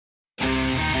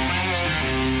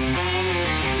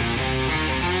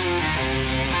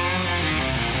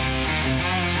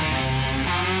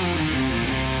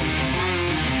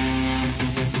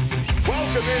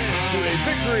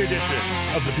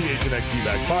of the PHNX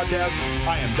D-Backs podcast.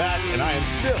 I am back, and I am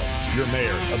still your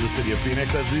mayor of the city of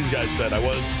Phoenix. As these guys said, I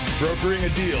was brokering a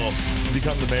deal to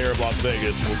become the mayor of Las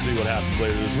Vegas. We'll see what happens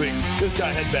later this week. This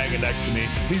guy headbanging next to me,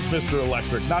 he's Mr.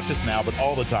 Electric, not just now, but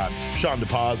all the time. Sean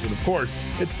DePaz, and of course,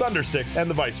 it's Thunderstick and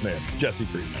the vice mayor, Jesse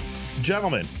Friedman.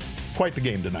 Gentlemen, quite the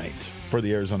game tonight for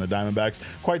the Arizona Diamondbacks.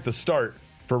 Quite the start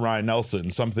for Ryne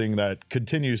Nelson, something that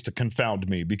continues to confound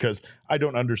me because I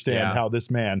don't understand how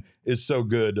this man is so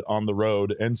good on the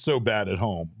road and so bad at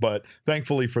home. But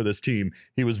thankfully for this team,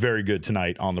 he was very good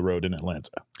tonight on the road in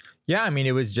Atlanta. Yeah, I mean,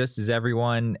 it was just as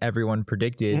everyone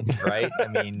predicted, right? I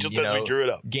mean, just as we drew it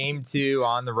up. Game 2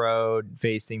 on the road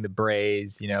facing the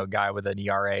Braves, guy with an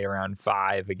ERA around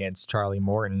 5 against Charlie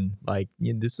Morton. Like,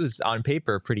 this was on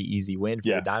paper a pretty easy win for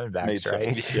the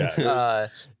Diamondbacks,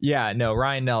 right?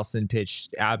 Ryne Nelson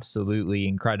pitched absolutely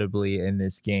incredibly in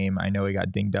this game. I know he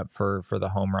got dinged up for the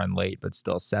home run late, but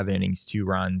still 7 innings, 2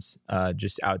 runs,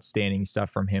 just outstanding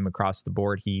stuff from him across the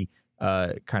board. He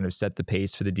kind of set the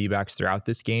pace for the D-backs throughout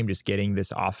this game, just getting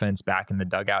this offense back in the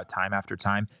dugout time after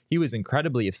time. He was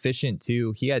incredibly efficient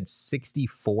too. He had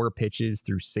 64 pitches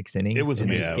through 6 innings. It was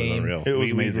amazing. It was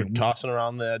amazing. We were tossing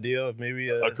around the idea of maybe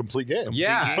a complete game.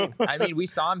 I mean, we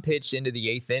saw him pitch into the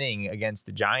 8th inning against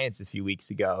the Giants a few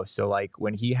weeks ago. So like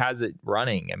when he has it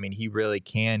running, I mean, he really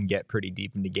can get pretty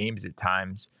deep into games at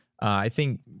times. I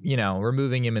think,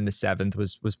 removing him in the 7th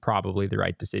was probably the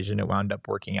right decision. It wound up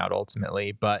working out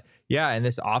ultimately. But yeah, and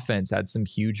this offense had some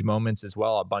huge moments as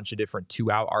well. A bunch of different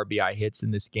 2-out RBI hits in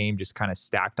this game, just kind of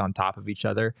stacked on top of each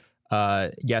other.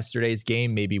 Yesterday's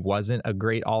game maybe wasn't a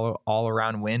great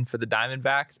all-around win for the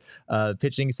Diamondbacks.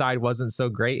 Pitching side wasn't so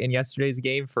great in yesterday's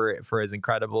game for as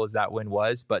incredible as that win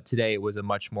was, but today it was a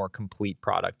much more complete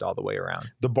product all the way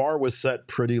around. The bar was set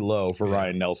pretty low for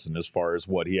Ryne Nelson as far as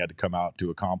what he had to come out to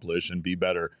accomplish and be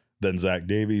better than Zach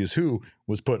Davies, who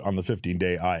was put on the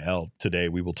 15-day IL today.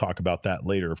 We will talk about that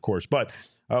later, of course, but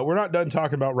we're not done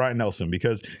talking about Ryne Nelson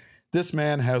because this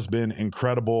man has been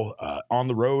incredible on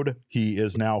the road. He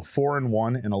is now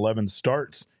 4-1 in 11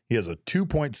 starts. He has a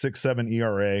 2.67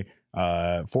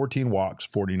 ERA, 14 walks,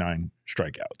 49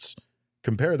 strikeouts.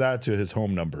 Compare that to his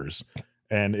home numbers,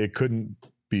 and it couldn't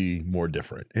be more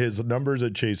different. His numbers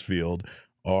at Chase Field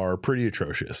are pretty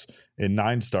atrocious. In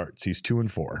 9 starts, he's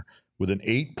 2-4 with an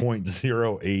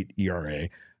 8.08 ERA.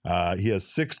 He has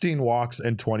 16 walks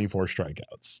and 24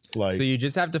 strikeouts. So you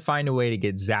just have to find a way to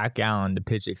get Zach Allen to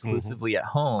pitch exclusively at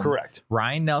home. Correct.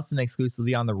 Ryne Nelson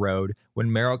exclusively on the road.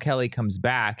 When Merrill Kelly comes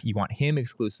back, you want him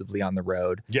exclusively on the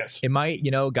road. Yes. It might,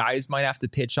 guys might have to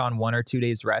pitch on 1 or 2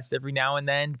 days rest every now and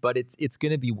then, but it's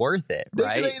going to be worth it,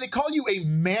 right? They call you a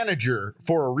manager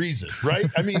for a reason, right?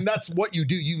 I mean, that's what you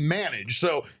do. You manage.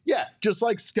 So yeah, just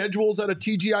like schedules at a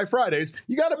TGI Fridays,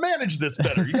 you got to manage this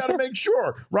better. You got to make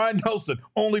sure Ryne Nelson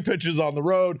only pitches on the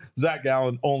road. Zach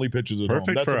Gallen only pitches at home.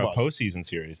 Perfect for a postseason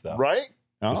series, though. Right?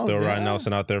 Just throw Ryne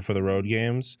Nelson out there for the road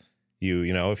games.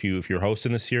 If you're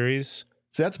hosting the series,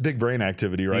 see, that's big brain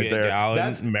activity right there.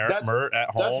 That's Mert at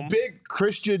home. That's big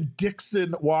Christian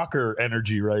Dixon Walker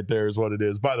energy right there is what it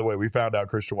is. By the way, we found out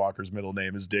Christian Walker's middle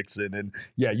name is Dixon, and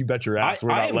yeah, you bet your ass we're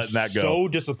not letting that go. So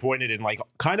disappointed in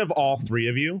kind of all three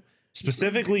of you.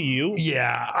 Specifically you.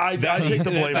 Yeah, I take the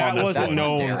blame on this. That wasn't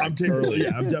known. I'm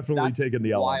definitely taking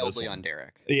the L on this wildly one. on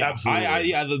Derek. Yeah,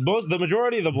 absolutely. The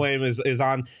majority of the blame is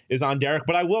on Derek,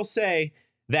 but I will say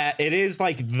that it is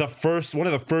like one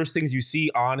of the first things you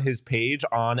see on his page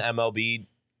on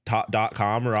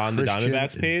MLB.com or on the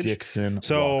Diamondbacks page. Dixon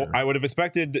so Walker. I would have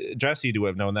expected Jesse to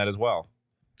have known that as well.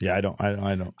 Yeah, I don't.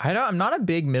 I'm not a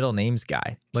big middle names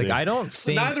guy. Like, I don't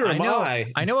think. Neither am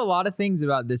I. I know a lot of things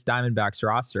about this Diamondbacks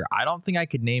roster. I don't think I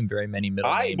could name very many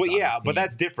middle names. But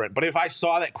that's different. But if I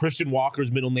saw that Christian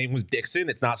Walker's middle name was Dixon,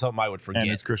 it's not something I would forget.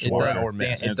 And it's Christian Walker.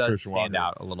 It does stand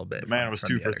out a little bit. The man was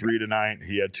 2 for 3 tonight.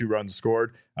 He had 2 runs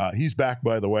scored. He's back,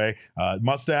 by the way.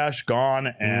 Mustache gone,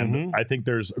 and I think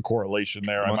there's a correlation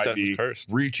there. I might be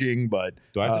reaching, but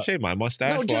do I have to shave my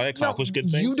mustache while I accomplish good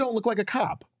things? You don't look like a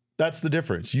cop. That's the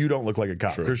difference. You don't look like a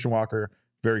cop. True. Christian Walker,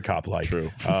 very cop-like.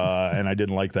 True. And I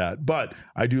didn't like that. But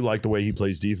I do like the way he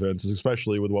plays defense,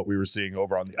 especially with what we were seeing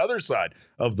over on the other side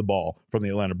of the ball from the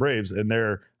Atlanta Braves and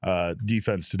their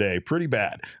defense today. Pretty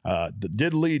bad. That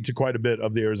did lead to quite a bit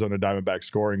of the Arizona Diamondbacks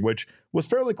scoring, which was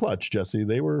fairly clutch, Jesse.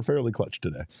 They were fairly clutch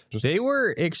today. They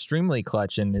were extremely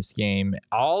clutch in this game.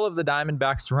 All of the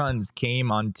Diamondbacks runs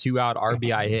came on 2-out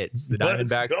RBI hits. The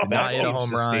Diamondbacks did not hit a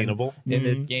home run in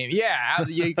this game. Yeah,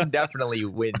 you can definitely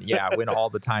win. Yeah, win all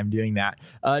the time doing that.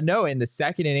 No, in the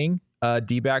second inning,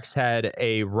 D-backs had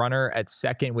a runner at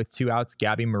second with 2 outs.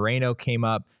 Gabby Moreno came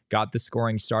up, got the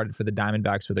scoring started for the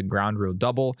Diamondbacks with a ground rule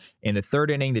double. In the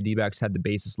third inning, the D-backs had the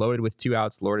bases loaded with 2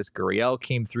 outs. Lourdes Gurriel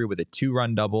came through with a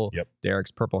 2-run double. Yep.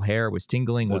 Derek's purple hair was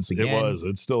tingling once again.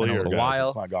 It's still here, guys. While.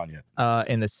 It's not gone yet.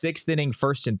 In the 6th inning,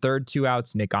 first and third, 2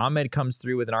 outs. Nick Ahmed comes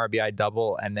through with an RBI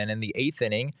double. And then in the 8th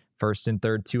inning, first and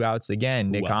third, 2 outs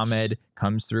again. Nick Ahmed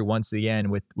comes through once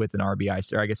again with an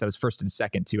RBI. Or I guess that was first and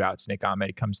second, 2 outs. Nick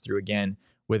Ahmed comes through again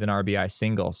with an RBI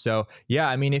single. So, yeah,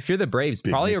 I mean, if you're the Braves,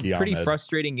 probably a pretty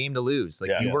frustrating game to lose.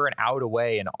 Like, you were an out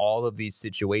away in all of these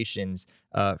situations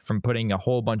from putting a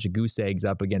whole bunch of goose eggs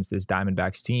up against this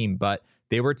Diamondbacks team. But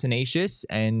they were tenacious,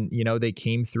 and, you know, they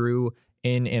came through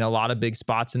in a lot of big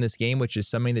spots in this game, which is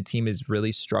something the team has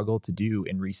really struggled to do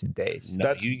in recent days.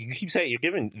 No, you keep saying you're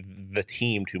giving the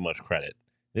team too much credit.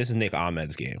 This is Nick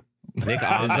Ahmed's game. Nick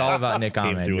Ahmed. It's all about Nick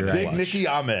Ahmed. Big Nicky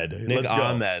Ahmed. Nick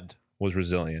Ahmed was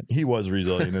resilient. He was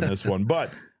resilient in this one.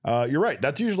 But you're right.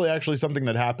 That's usually actually something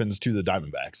that happens to the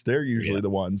Diamondbacks. They're usually the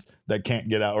ones that can't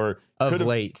get out or of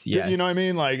late. Yes. You know what I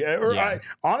mean? Like,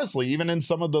 honestly, even in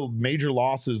some of the major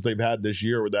losses they've had this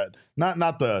year, with that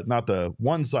not the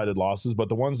one-sided losses, but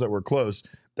the ones that were close,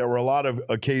 there were a lot of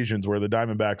occasions where the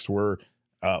Diamondbacks were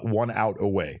 1 out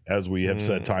away, as we have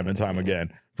said time and time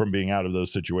again, from being out of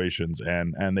those situations,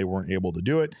 and they weren't able to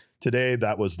do it. Today,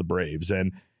 that was the Braves.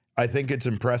 And I think it's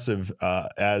impressive,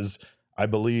 as I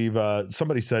believe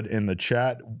somebody said in the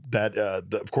chat, that,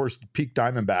 of course, peak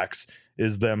Diamondbacks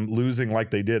is them losing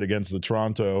like they did against the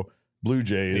Toronto Blue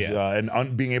Jays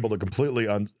and being able to completely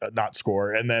not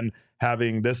score, and then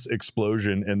having this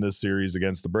explosion in this series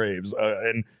against the Braves.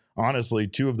 And honestly,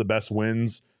 2 of the best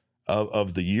wins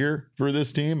of the year for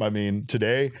this team. I mean,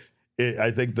 today,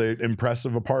 I think the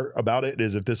impressive part about it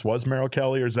is if this was Merrill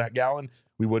Kelly or Zach Gallen,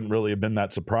 we wouldn't really have been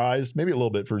that surprised. Maybe a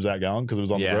little bit for Zach Gallen because it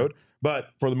was on the road. But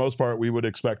for the most part, we would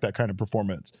expect that kind of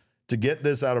performance. To get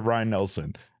this out of Ryne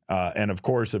Nelson, and of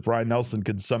course, if Ryne Nelson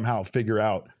could somehow figure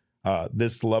out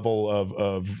this level of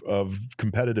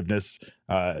competitiveness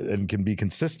and can be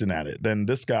consistent at it, then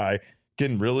this guy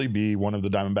can really be one of the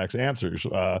Diamondbacks' answers.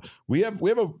 We have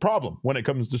a problem when it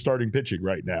comes to starting pitching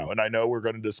right now, and I know we're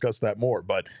going to discuss that more.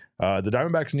 But the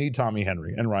Diamondbacks need Tommy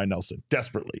Henry and Ryne Nelson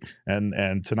desperately,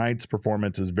 and tonight's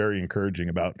performance is very encouraging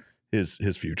about his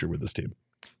future with this team.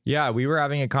 Yeah, we were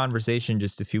having a conversation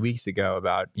just a few weeks ago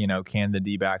about, you know, can the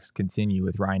D-backs continue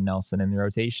with Ryne Nelson in the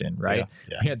rotation, right?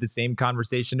 Yeah. We had the same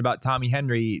conversation about Tommy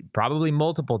Henry probably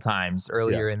multiple times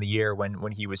earlier in the year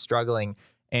when he was struggling.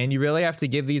 And you really have to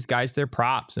give these guys their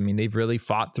props. I mean, they've really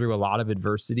fought through a lot of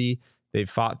adversity. They've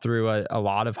fought through a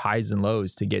lot of highs and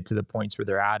lows to get to the points where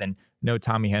they're at. And no,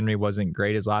 Tommy Henry wasn't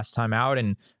great his last time out.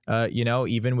 And, you know,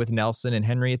 even with Nelson and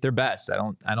Henry at their best,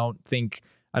 I don't think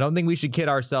we should kid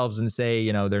ourselves and say,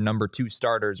 you know, they're number 2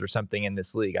 starters or something in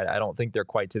this league. I don't think they're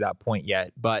quite to that point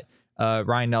yet. But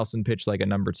Ryne Nelson pitched like a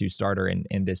number 2 starter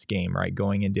in this game, right?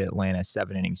 Going into Atlanta,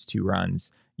 7 innings, 2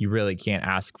 runs. You really can't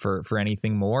ask for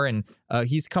anything more. And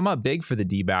he's come up big for the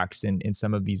D-backs in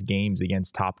some of these games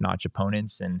against top-notch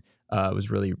opponents. And it was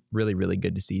really, really, really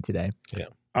good to see today. Yeah.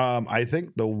 I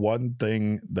think the one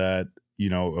thing that, you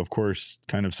know, of course,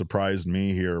 kind of surprised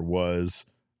me here was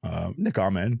Nick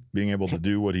Ahmed being able to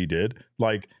do what he did.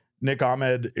 Like, Nick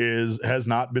Ahmed has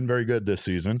not been very good this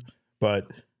season,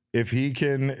 but if he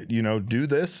can, you know, do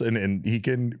this and he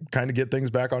can kind of get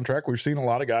things back on track, we've seen a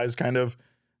lot of guys kind of,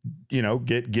 you know,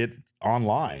 get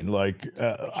online. Like,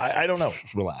 I don't know.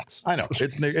 Relax. I know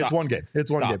it's one game.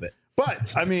 It's one game.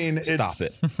 But I mean, stop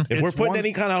it. If we're putting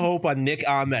any kind of hope on Nick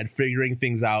Ahmed figuring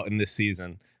things out in this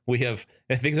season,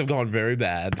 things have gone very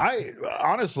bad.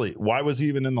 Honestly, why was he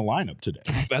even in the lineup today?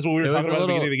 That's what we were talking about at the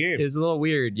beginning of the game. It was a little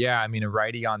weird. Yeah, I mean, a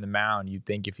righty on the mound, you'd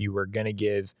think if you were going to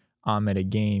give Ahmed a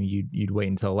game, you'd wait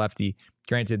until a lefty.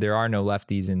 Granted, there are no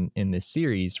lefties in this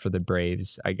series for the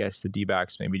Braves. I guess the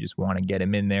D-backs maybe just want to get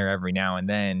him in there every now and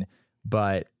then.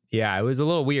 But yeah, it was a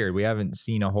little weird. We haven't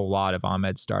seen a whole lot of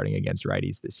Ahmed starting against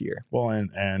righties this year. Well,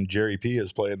 and Jerry P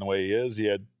is playing the way he is. He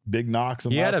had big knocks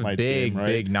in last night's game, right?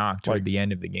 Big knock toward the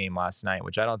end of the game last night,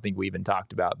 which I don't think we even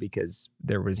talked about because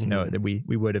there was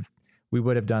we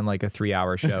would have done like a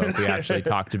 3-hour show if we actually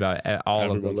talked about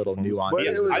all of the little nuances.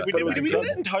 Did we do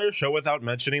the entire show without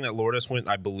mentioning that Lourdes went,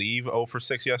 I believe, 0 for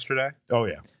 6 yesterday? Oh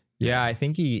yeah. Yeah, I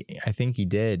think he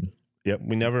did. Yep,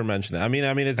 we never mentioned that. I mean,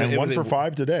 it's and 1 for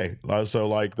 5 today. So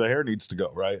like the hair needs to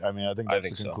go, right? I mean, I think that's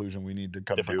the conclusion we need to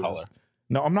come to. Color.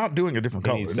 No, I'm not doing a different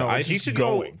color. No, he should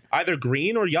go either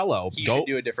green or yellow. He should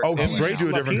do a different color. Oh, he should do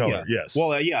a different color. Yes.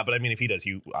 Well, yeah, but I mean, if he does,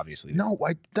 you obviously no.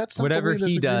 That's not whatever the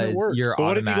way he does. You're so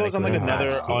what if he goes on like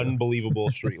another to. unbelievable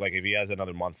streak? Like if he has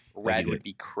another month, Red would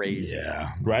be crazy.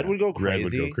 Yeah, Red would go crazy. Red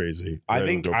would go crazy. I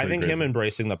think him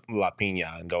embracing the La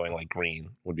Pina and going like green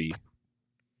would be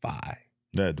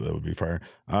That would be fire.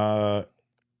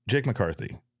 Jake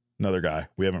McCarthy, another guy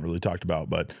we haven't really talked about,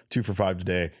 but 2 for 5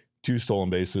 today, 2 stolen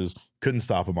bases, couldn't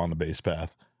stop him on the base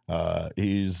path.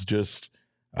 He's just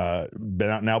been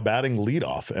out now batting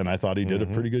leadoff, and I thought he did a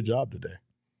pretty good job today.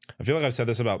 I feel like I've said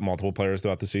this about multiple players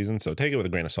throughout the season, so take it with a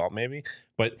grain of salt, maybe.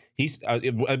 But he's,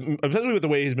 especially with the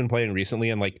way he's been playing recently,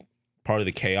 and like part of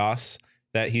the chaos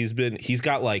that he's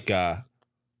got like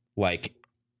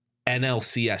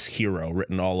NLCS hero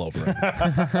written all over him.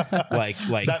 like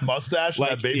that mustache, like,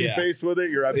 that baby face with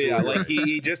it. You're absolutely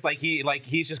right.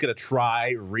 He's just gonna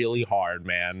try really hard,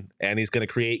 man, and he's gonna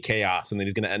create chaos, and then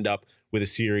he's gonna end up with a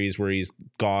series where he's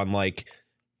gone like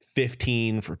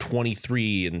 15 for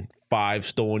 23 and 5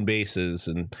 stolen bases,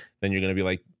 and then you're gonna be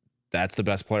like, that's the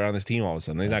best player on this team all of a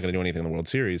sudden. He's not gonna do anything in the World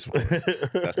Series.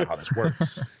 That's not how this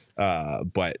works.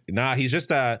 But nah, he's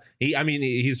just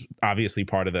he's obviously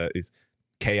part of the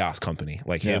chaos company,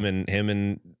 like him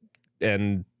and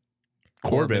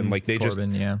Corbin, like they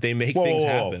make things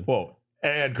happen. Whoa.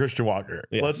 And Christian Walker.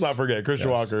 Yes. Let's not forget Christian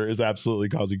Walker is absolutely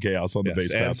causing chaos on the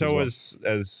base path. And so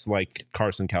as like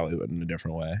Carson Kelly, but in a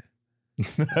different way.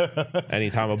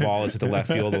 Anytime a ball is hit the left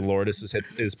field and Lourdes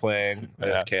is playing,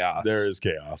 there's chaos. There is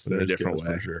chaos. There's a different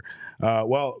way for sure.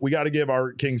 Well, we got to give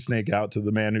our King Snake out to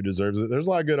the man who deserves it. There's a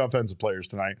lot of good offensive players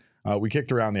tonight. We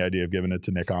kicked around the idea of giving it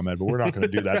to Nick Ahmed, but we're not going to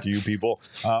do that to you people.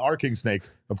 Our King Snake,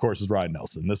 of course, is Ryne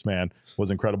Nelson. This man was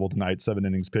incredible tonight. 7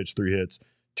 innings pitched, 3 hits,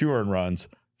 2 earned runs,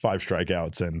 5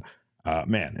 strikeouts. And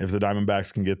man, if the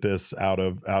Diamondbacks can get this out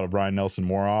of Ryne Nelson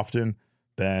more often,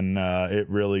 then it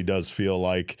really does feel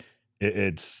like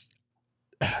it's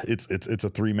a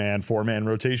 3-man, 4-man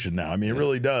rotation now. I mean, it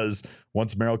really does.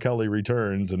 Once Merrill Kelly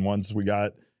returns, and once we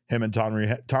got him and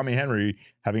Tommy Henry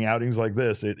having outings like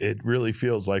this, it really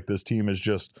feels like this team is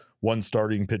just one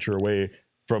starting pitcher away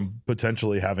from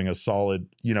potentially having a solid,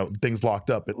 things locked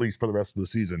up at least for the rest of the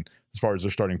season as far as their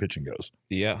starting pitching goes.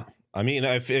 Yeah. I mean,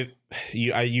 if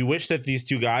you wish that these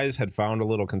two guys had found a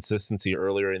little consistency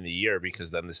earlier in the year,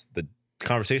 because then the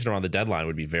conversation around the deadline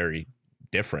would be very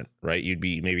different, right? You'd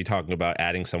be maybe talking about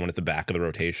adding someone at the back of the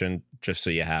rotation just so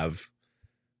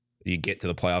you get to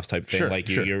the playoffs type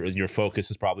thing. Your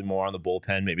focus is probably more on the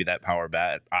bullpen. Maybe that power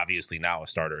bat. Obviously now a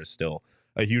starter is still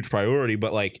a huge priority,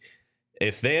 but like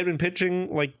if they had been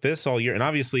pitching like this all year, and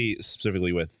obviously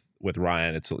specifically with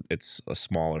Ryan, it's a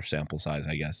smaller sample size,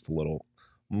 I guess. It's a little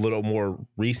more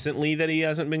recently that he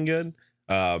hasn't been good.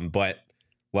 But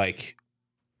like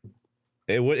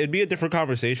it'd be a different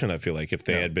conversation, I feel like, if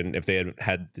they had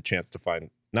had the chance to find,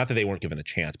 not that they weren't given a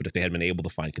chance, but if they had been able to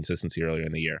find consistency earlier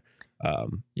in the year.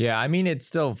 I mean, it's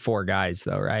still 4 guys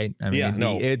though, right? I mean,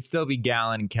 it'd still be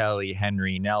Gallen, Kelly,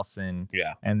 Henry, Nelson.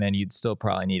 Yeah. And then you'd still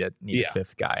probably need a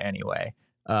 5th guy anyway.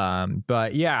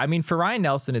 But yeah, I mean, for Ryne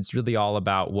Nelson, it's really all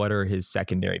about what are his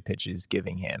secondary pitches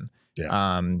giving him.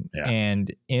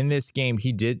 And in this game,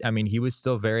 he was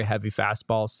still very heavy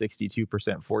fastball,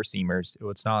 62% four seamers.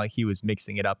 It's not like he was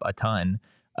mixing it up a ton,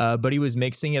 but he was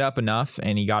mixing it up enough,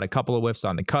 and he got a couple of whiffs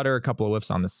on the cutter, a couple of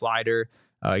whiffs on the slider.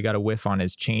 He got a whiff on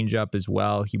his changeup as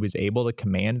well. He was able to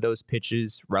command those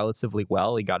pitches relatively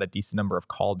well. He got a decent number of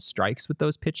called strikes with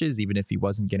those pitches, even if he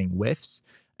wasn't getting whiffs.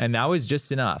 And that was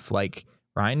just enough. Like,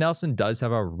 Ryne Nelson does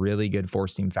have a really good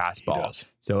four-seam fastball.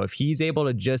 So if he's able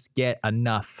to just get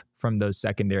enough from those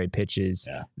secondary pitches,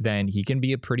 then he can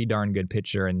be a pretty darn good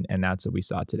pitcher, and that's what we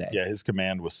saw today. Yeah, his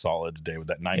command was solid today with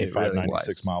that 95,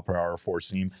 96 mile per hour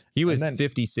four-seam. He was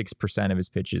 56% of his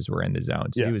pitches were in the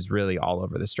zone, so he was really all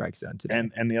over the strike zone today.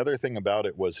 And the other thing about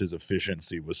it was his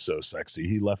efficiency was so sexy.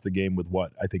 He left the game with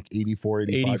what? I think 84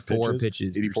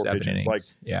 pitches 84 pitches.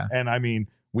 Innings. And I mean,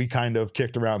 we kind of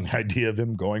kicked around the idea of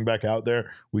him going back out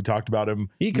there. We talked about him.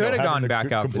 He could have gone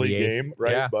back out complete for the game,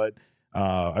 right? Yeah. But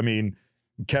I mean,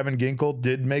 Kevin Ginkel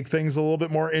did make things a little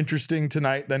bit more interesting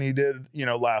tonight than he did,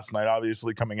 last night.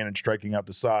 Obviously, coming in and striking out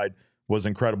the side was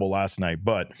incredible last night.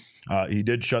 But he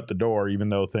did shut the door, even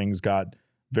though things got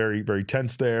very, very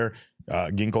tense there.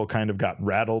 Ginkel kind of got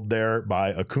rattled there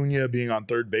by Acuna being on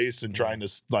third base and trying to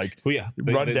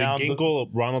run down the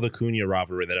Ronald Acuna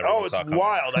rivalry that everyone it's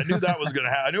wild. I knew that was going to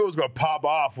happen. I knew it was going to pop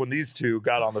off when these two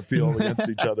got on the field against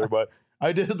each other, but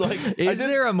I did Is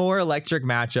there a more electric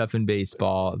matchup in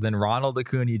baseball than Ronald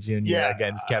Acuna Jr.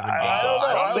 against Kevin Ginkel?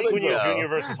 I don't think Acuna Jr.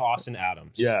 versus Austin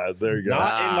Adams. Yeah, there you go.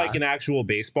 Not in like an actual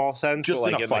baseball sense, just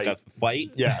but in a fight. Like a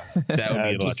fight. Yeah, that would be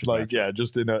an just electric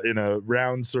just in a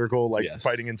round circle,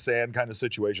 fighting in sand kind of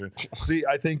situation. See,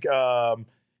 I think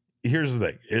here's the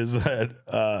thing: is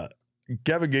that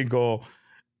Kevin Ginkel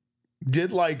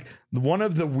did one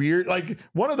of the weirdest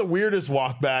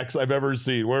walkbacks I've ever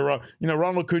seen, where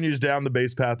Ronald Acuna's down the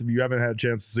base path. If you haven't had a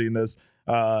chance to see this,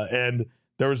 and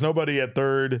There was nobody at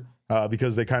third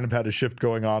because they kind of had a shift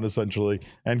going on essentially.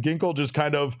 And Ginkel just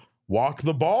kind of walked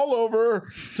the ball over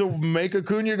to make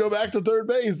Acuna go back to third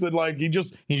base. And like, he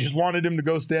just wanted him to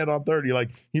go stand on third. He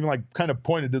even kind of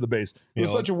pointed to the base. It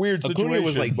was such a weird situation. Acuna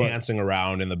was like dancing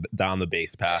around down the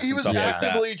base path. He was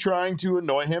effectively trying to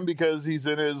annoy him because he's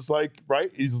in his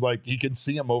he's like, he can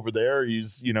see him over there.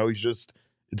 He's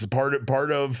it's a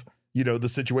part of the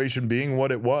situation being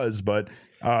what it was, but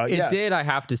I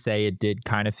have to say, it did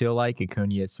kind of feel like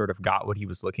Acuna sort of got what he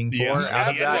was looking for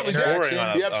out of that interaction.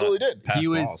 He absolutely did. It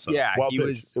was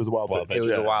a wild pitch. It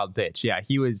was a wild pitch. Yeah,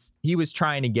 he was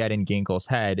trying to get in Ginkel's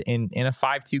head in a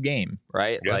 5-2 game,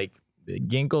 right? Yeah. Like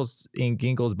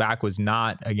Ginkel's back was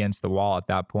not against the wall at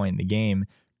that point in the game.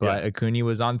 But Acuna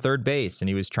was on third base and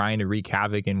he was trying to wreak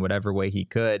havoc in whatever way he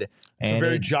could. It's a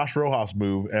very Josh Rojas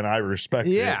move, and I respect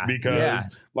it because,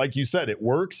 like you said, it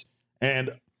works. And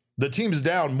the team's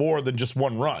down more than just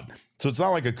one run. So it's not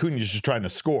like Acuna's just trying to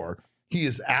score. He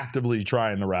is actively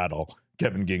trying to rattle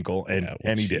Kevin Ginkel,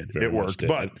 and he did. It worked.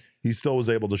 But he still was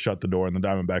able to shut the door, and the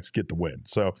Diamondbacks get the win.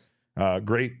 So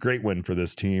great win for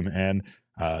this team. And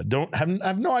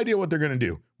have no idea what they're going to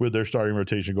do with their starting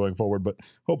rotation going forward, but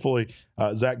hopefully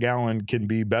Zach Gallen can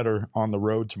be better on the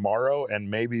road tomorrow, and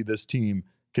maybe this team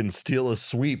can steal a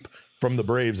sweep from the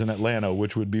Braves in Atlanta,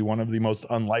 which would be one of the most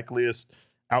unlikeliest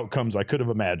outcomes I could have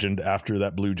imagined after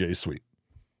that Blue Jays sweep.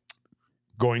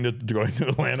 Going to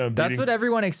Atlanta. That's what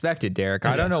everyone expected, Derek.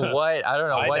 I don't know what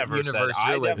universe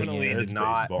you're living in. I definitely did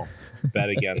not bet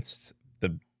against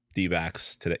the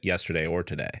D-backs yesterday or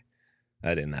today.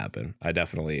 That didn't happen. I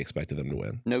definitely expected them to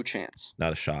win. No chance.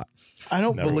 Not a shot. I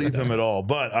don't believe them at all,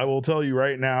 but I will tell you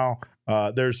right now,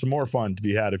 there's some more fun to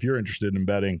be had. If you're interested in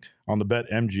betting on the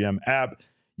BetMGM app,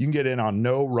 you can get in on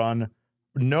no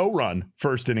run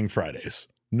first inning Fridays.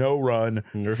 No run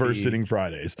first inning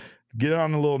Fridays. Get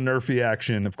on a little nerfy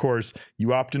action. Of course,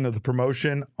 you opt into the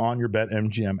promotion on your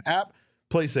BetMGM app.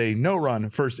 Place a no-run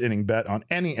first inning bet on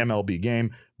any MLB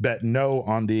game. Bet no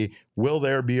on the will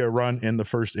there be a run in the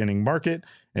first inning market.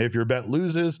 And if your bet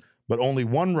loses, but only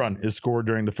one run is scored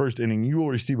during the first inning, you will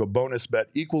receive a bonus bet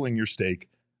equaling your stake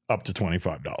up to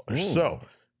 $25. Ooh. So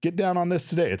get down on this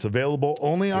today. It's available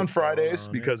only on Fridays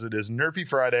because it is Nerfy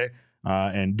Friday.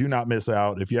 And do not miss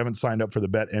out. If you haven't signed up for the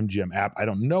BetMGM app, I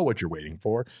don't know what you're waiting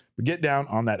for, but get down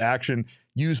on that action.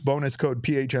 Use bonus code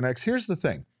PHNX. Here's the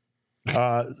thing.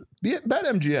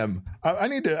 BetMGM, I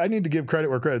need to give credit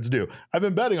where credit's due. I've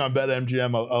been betting on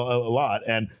BetMGM a lot,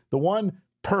 and the one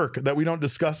perk that we don't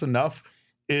discuss enough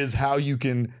is how you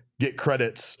can get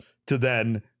credits to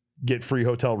then get free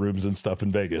hotel rooms and stuff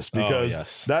in Vegas,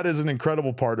 because that is an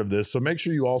incredible part of this. So make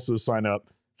sure you also sign up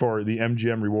for the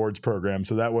MGM rewards program,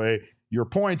 so that way your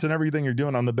points and everything you're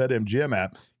doing on the BetMGM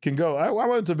app can go. I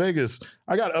went to Vegas.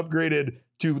 I got upgraded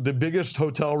to the biggest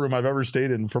hotel room I've ever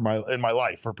stayed in in my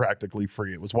life for practically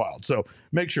free. It was wild. So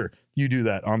make sure you do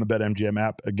that on the BetMGM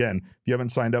app. Again, if you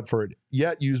haven't signed up for it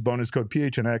yet, use bonus code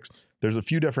PHNX. There's a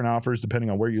few different offers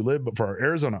depending on where you live, but for our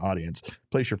Arizona audience,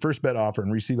 place your first bet offer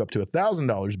and receive up to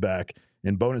 $1,000 back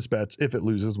in bonus bets if it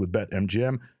loses with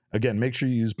BetMGM. Again, make sure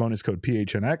you use bonus code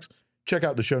PHNX. Check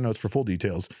out the show notes for full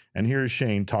details. And here is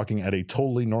Shane talking at a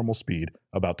totally normal speed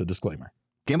about the disclaimer.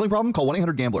 Gambling problem? Call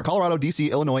 1-800-GAMBLER. Colorado,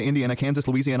 D.C., Illinois, Indiana, Kansas,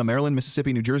 Louisiana, Maryland,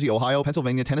 Mississippi, New Jersey, Ohio,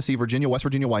 Pennsylvania, Tennessee, Virginia, West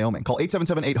Virginia, Wyoming. Call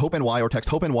 877-8-HOPE-NY or text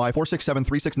HOPE-NY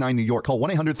 467-369 New York. Call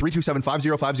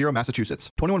 1-800-327-5050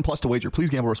 Massachusetts. 21 plus to wager. Please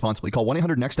gamble responsibly. Call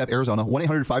 1-800-NEXT-STEP Arizona.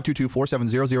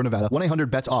 1-800-522-4700 Nevada.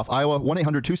 1-800-BETS-OFF Iowa.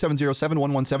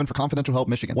 1-800-270-7117 for confidential help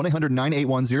Michigan.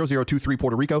 1-800-981-0023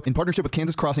 Puerto Rico. In partnership with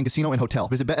Kansas Crossing Casino and Hotel.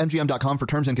 Visit BetMGM.com for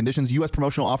terms and conditions. U.S.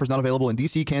 promotional offers not available in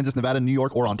D.C., Kansas, Nevada, New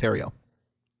York, or Ontario.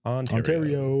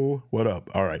 Ontario. What up?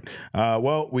 All right.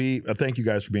 Well, we thank you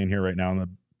guys for being here right now on the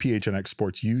PHNX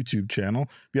Sports YouTube channel.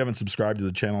 If you haven't subscribed to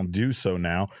the channel, do so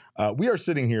now. We are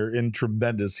sitting here in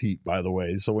tremendous heat, by the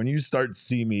way. So when you start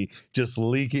see me just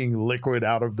leaking liquid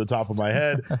out of the top of my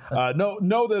head,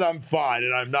 know that I'm fine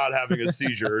and I'm not having a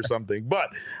seizure or something. But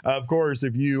of course,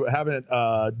 if you haven't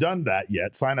done that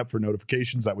yet, sign up for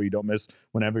notifications. That way you don't miss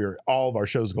whenever all of our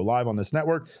shows go live on this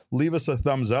network. Leave us a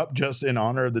thumbs up just in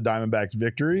honor of the Diamondbacks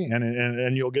victory,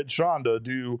 and you'll get Sean to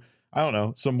do, I don't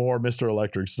know, some more Mr.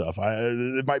 Electric stuff.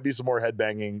 It might be some more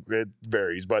headbanging. It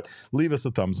varies, but leave us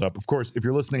a thumbs up. Of course, if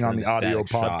you're listening on the audio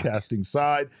podcasting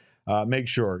side, make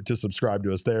sure to subscribe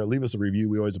to us there. Leave us a review.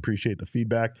 We always appreciate the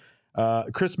feedback.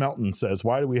 Chris Melton says,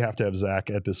 why do we have to have Zach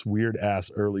at this weird ass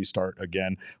early start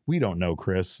again? We don't know,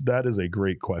 Chris. That is a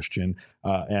great question.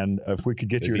 And if we could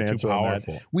get you an answer on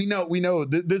that, we know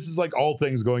this is like all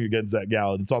things going against Zach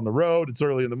Gallen. It's on the road. It's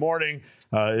early in the morning.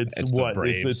 It's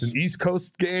an East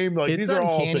Coast game. Like, it's these are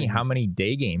all things. How many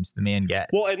day games the man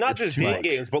gets. Well, and not just day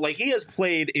games, but like he has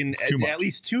played in at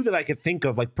least 2 that I could think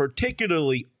of, like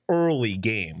particularly early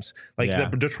games, like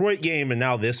the Detroit game and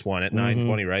now this one at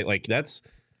 9:20, right? Like that's.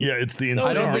 Yeah, it's the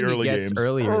I don't think early games.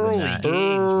 Early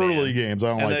games. I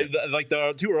don't like it. Like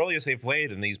the 2 earliest they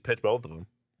played, and he's pitched both of them.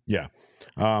 Yeah,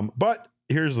 but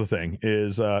here's the thing: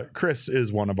 is Chris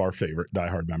is one of our favorite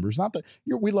diehard members. Not that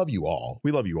we love you all,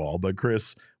 but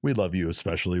Chris, we love you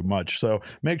especially much. So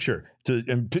make sure to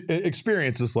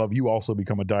experience this love. You also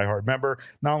become a diehard member.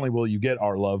 Not only will you get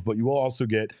our love, but you will also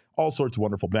get all sorts of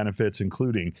wonderful benefits,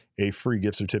 including a free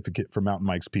gift certificate from Mountain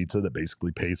Mike's Pizza that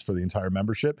basically pays for the entire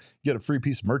membership. You get a free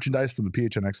piece of merchandise from the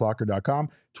phnxlocker.com,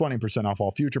 20% off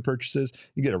all future purchases.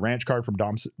 You get a ranch card from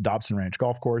Dobson Ranch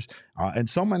Golf Course, and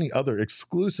so many other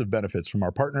exclusive benefits from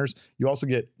our partners. You also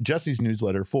get Jesse's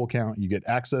newsletter, Full Count. You get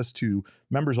access to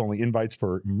members-only invites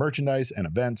for merchandise and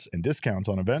events and discounts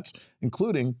on events,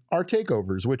 including our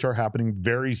takeovers, which are happening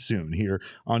very soon here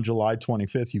on July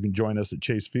 25th. You can join us at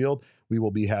Chase Field. We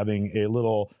will be having a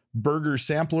little burger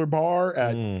sampler bar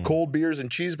at Cold Beers and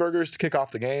Cheeseburgers to kick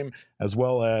off the game, as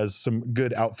well as some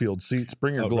good outfield seats.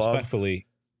 Bring your glove. Respectfully,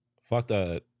 fuck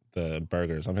the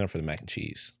burgers. I'm here for the mac and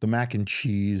cheese. The mac and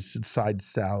cheese, side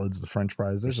salads, the French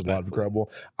fries. There's a lot of incredible.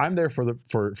 I'm there for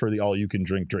the all you can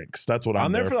drink drinks. That's what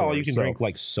I'm there for. The all you can drink,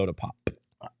 like soda pop.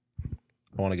 I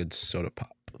want a good soda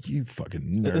pop. You fucking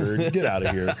nerd. Get out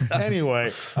of here.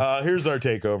 Anyway, here's our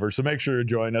takeover. So make sure to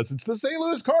join us. It's the St.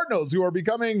 Louis Cardinals who are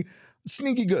becoming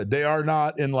sneaky good. They are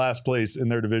not in last place in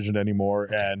their division anymore.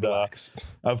 And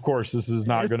of course, this is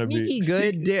not going to be sneaky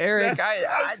good, Derek.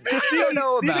 I don't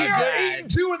know about that.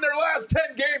 They are 8-2 in their last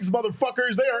 10 games,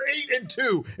 motherfuckers. They are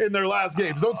 8-2 in their last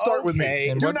games. Don't start with me.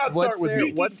 And Do not start with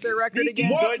me. What's their record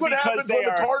again? Watch what happens when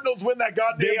the Cardinals win that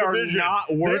goddamn division. They are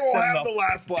not worse than the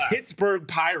last laugh. Pittsburgh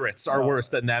Pirates are worse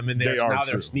than them, and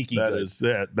they're sneaky good.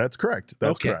 That's correct.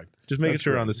 That's correct. Just making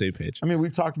sure we're on the same page. I mean,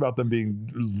 we've talked about them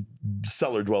being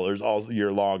cellar dwellers all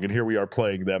year long, and here we are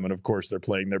playing them, and of course, they're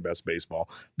playing their best baseball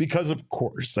because, of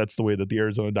course, that's the way that the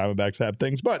Arizona Diamondbacks have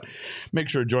things. But make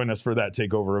sure to join us for that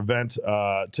takeover event.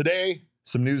 Today,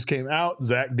 some news came out.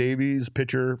 Zach Davies,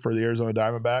 pitcher for the Arizona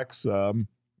Diamondbacks,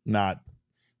 not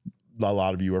a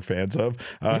lot of you are fans of,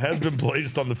 has been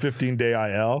placed on the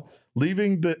 15-day IL,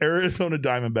 leaving the Arizona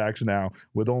Diamondbacks now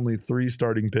with only 3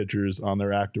 starting pitchers on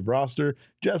their active roster.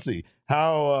 Jesse,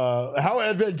 how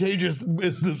advantageous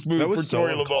is this move for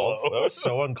Torey Lovullo? That was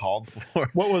so uncalled for.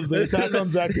 What was the attack on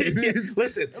Zach Davies?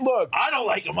 Listen, look, I don't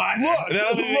like him either.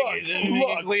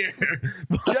 Look.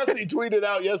 Jesse tweeted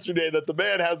out yesterday that the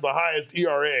man has the highest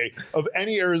ERA of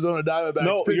any Arizona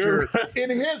Diamondbacks pitcher in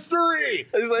history.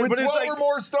 With 12 or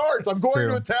more starts. I'm going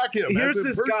to attack him. Here's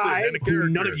this guy who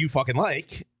none of you fucking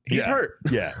like. He's hurt.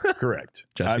 Yeah, correct.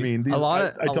 I mean,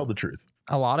 I tell the truth.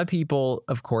 A lot of people,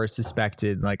 of course,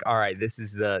 suspected, like, all right, this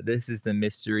is the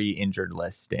mystery injured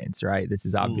list stance, right? This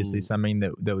is obviously something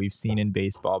that we've seen in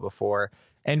baseball before.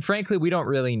 And frankly, we don't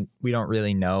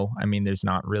really know. I mean, there's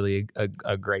not really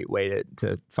a great way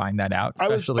to find that out,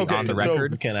 especially on the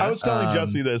record. So I was telling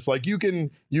Jesse this, like, you can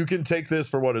take this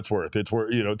for what it's worth. It's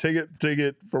worth, take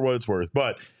it for what it's worth.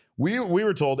 But we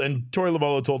were told, and Torey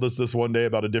Lovullo told us this one day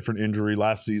about a different injury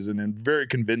last season in very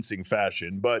convincing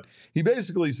fashion, but he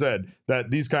basically said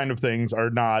that these kind of things are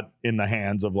not in the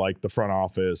hands of like the front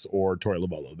office or Torey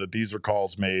Lovullo, that these are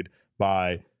calls made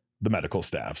by the medical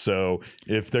staff. So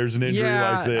if there's an injury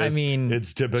like this,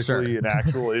 it's typically an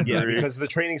actual injury. Yeah, because the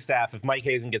training staff, if Mike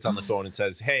Hazen gets on the phone and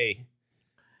says, hey,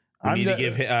 we need to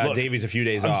give Davies a few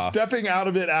days off. I'm stepping out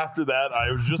of it after that.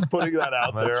 I was just putting that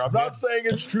out there. I'm not saying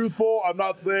it's truthful. I'm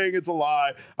not saying it's a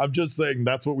lie. I'm just saying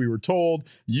that's what we were told.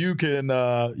 You can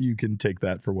take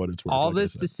that for what it's worth. All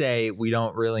this to say, we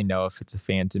don't really know if it's a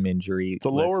phantom injury. It's a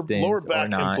lower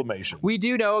back inflammation. We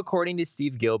do know, according to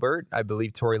Steve Gilbert, I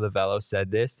believe Torey Lovullo said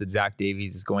this, that Zach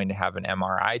Davies is going to have an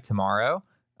MRI tomorrow.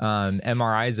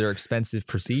 MRIs are expensive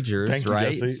procedures, Thank you,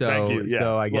 right? Jesse. So, Thank you. Yeah.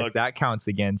 So I guess that counts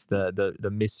against the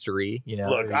mystery.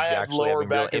 Look, I had lower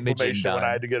back inflammation when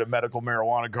I had to get a medical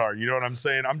marijuana card. You know what I'm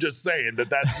saying? I'm just saying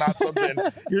that's not something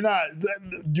you're not.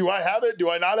 Do I have it?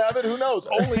 Do I not have it? Who knows?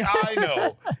 Only I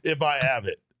know if I have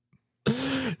it.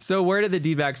 So where do the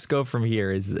D-backs go from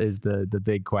here is the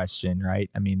big question, right?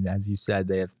 I mean, as you said,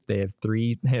 they have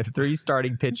three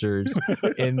starting pitchers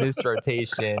in this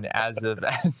rotation as of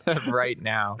right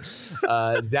now.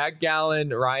 Zach Gallen,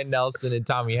 Ryne Nelson, and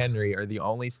Tommy Henry are the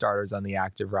only starters on the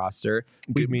active roster.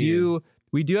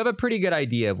 We do have a pretty good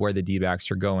idea of where the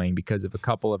D-backs are going because of a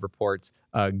couple of reports.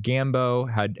 Gambo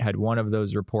had one of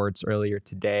those reports earlier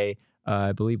today.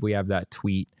 I believe we have that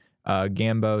tweet.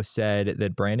 Gambo said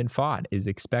that Brandon Pfaadt is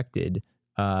expected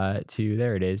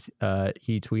there it is.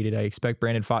 He tweeted, I expect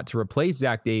Brandon Pfaadt to replace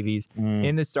Zach Davies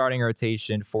in the starting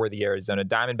rotation for the Arizona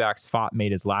Diamondbacks. Pfaadt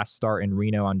made his last start in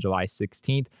Reno on July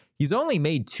 16th. He's only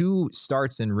made 2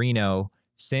 starts in Reno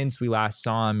since we last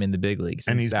saw him in the big leagues.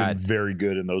 And he's been very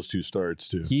good in those 2 starts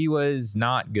too. He was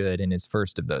not good in his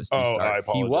first of those 2 starts. I apologize.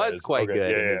 He was quite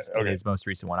good in his most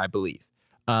recent one, I believe.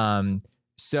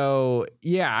 So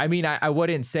yeah, I mean, I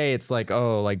wouldn't say it's like,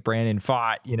 oh, like Brandon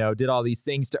Pfaadt, did all these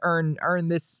things to earn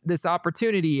this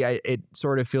opportunity. It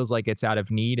sort of feels like it's out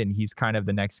of need, and he's kind of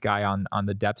the next guy on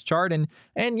the depth chart.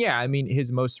 And yeah, I mean,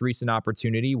 his most recent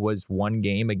opportunity was 1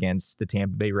 game against the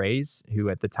Tampa Bay Rays, who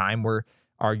at the time were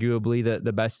arguably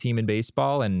the best team in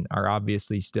baseball and are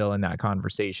obviously still in that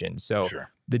conversation. So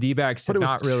the D-backs have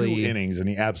not really 2 innings and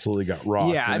he absolutely got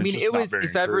rocked. Yeah, I mean, it was,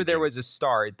 if ever there was a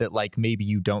start that like maybe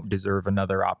you don't deserve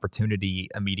another opportunity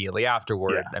immediately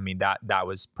afterward, I mean, that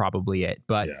was probably it.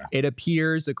 But it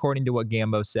appears, according to what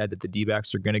Gambo said, that the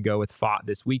D-backs are going to go with Pfaadt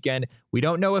this weekend. We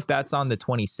don't know if that's on the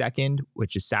 22nd,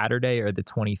 which is Saturday, or the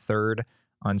 23rd.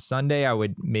 On Sunday, I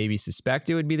would maybe suspect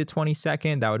it would be the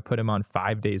 22nd. That would put him on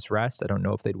 5 days rest. I don't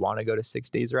know if they'd want to go to 6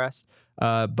 days rest.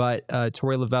 But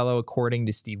Torey Lovello, according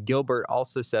to Steve Gilbert,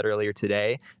 also said earlier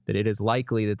today that it is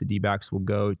likely that the D-backs will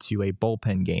go to a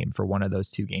bullpen game for one of those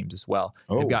 2 games as well.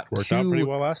 Worked out pretty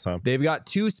well last time. They've got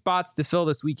 2 spots to fill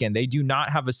this weekend. They do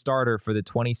not have a starter for the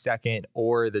 22nd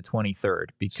or the 23rd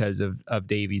because of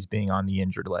Davies being on the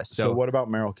injured list. So what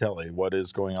about Merrill Kelly? What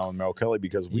is going on with Merrill Kelly?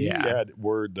 Because we had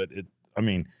word that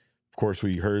of course,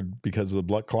 we heard because of the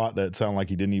blood clot that it sounded like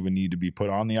he didn't even need to be put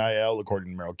on the IL,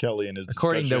 according to Merrill Kelly and his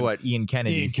according to what Ian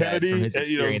Kennedy said from his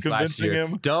experience last year.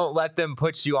 Don't let them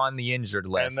put you on the injured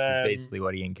list. Is basically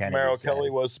what Ian Kennedy Merrill said.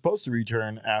 Kelly was supposed to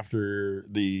return after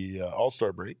the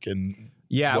All-Star break, and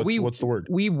what's the word?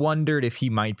 We wondered if he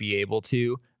might be able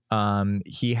to.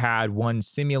 He had 1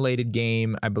 simulated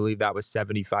game. I believe that was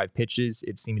 75 pitches.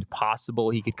 It seemed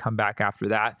possible he could come back after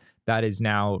that. That is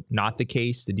now not the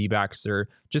case. The D-backs are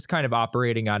just kind of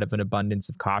operating out of an abundance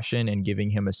of caution and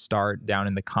giving him a start down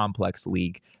in the complex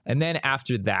league. And then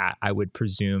after that, I would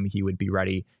presume he would be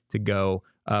ready to go,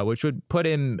 which would put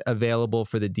him available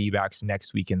for the D-backs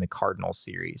next week in the Cardinals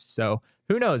series. So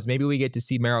who knows? Maybe we get to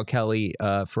see Merrill Kelly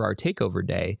for our takeover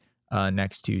day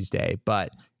next Tuesday.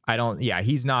 But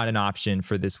he's not an option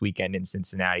for this weekend in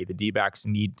Cincinnati. The D-backs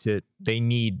need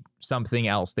something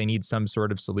else. They need some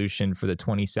sort of solution for the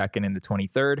 22nd and the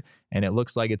 23rd. And it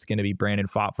looks like it's going to be Brandon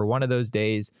Pfaadt for one of those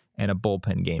days and a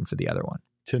bullpen game for the other one.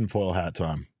 Tinfoil hat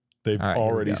time. They've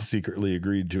already secretly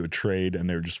agreed to a trade and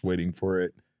they're just waiting for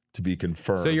it to be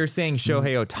confirmed. So you're saying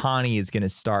Shohei Ohtani is going to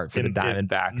start for the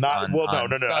Diamondbacks? No.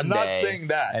 Sunday, I'm not saying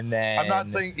that. And then I'm not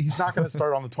saying he's not going to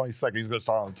start on the 22nd. He's going to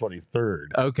start on the 23rd.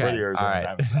 Okay, all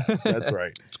right. That's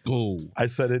right. Let's go. I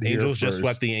said it. Angels here just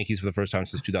swept the Yankees for the first time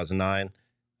since 2009.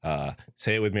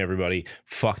 Say it with me, everybody.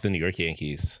 Fuck the New York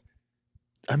Yankees.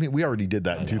 I mean, we already did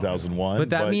that in 2001. But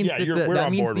that means the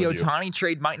Ohtani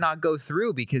trade might not go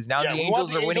through because now the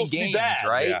Angels are winning games,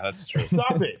 right? Yeah, that's true.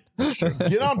 Stop it.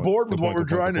 Get on board with what we're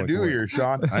trying to do here,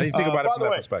 Sean. I didn't think about it from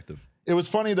that perspective. It was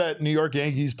funny that New York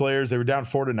Yankees players, they were down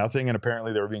 4-0, and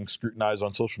apparently they were being scrutinized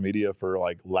on social media for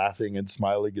like laughing and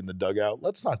smiling in the dugout.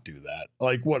 Let's not do that.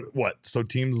 Like what? So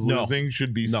teams losing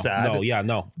should be sad?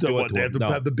 No. So what? They have to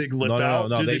have the big lip out?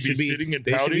 No, they should be sitting and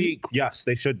pouting? Should be, yes,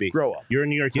 they should be. Grow up. You're a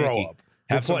New York Yankee. Grow up.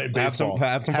 Have some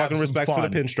fucking respect for the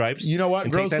pinstripes. You know what?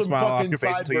 And Grow take that some smile off fucking your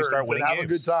face until you start winning and have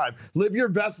games. a good time. Live your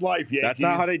best life, Yankees. That's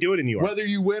not how they do it in New York. Whether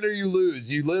you win or you lose,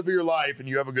 you live your life and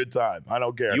you have a good time. I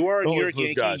don't care. You are a New York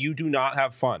Yankee. You do not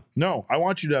have fun. No, I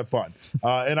want you to have fun.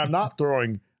 And I'm not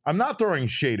throwing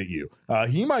shade at you.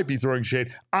 He might be throwing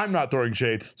shade. I'm not throwing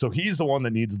shade. So he's the one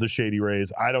that needs the shady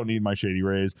rays. I don't need my shady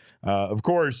rays. Of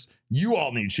course, you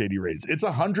all need shady rays. It's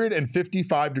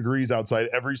 155 degrees outside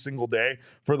every single day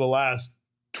for the last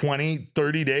 20,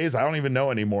 30 days. I don't even know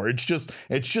anymore. It's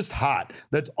just hot.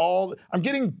 That's all. I'm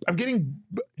getting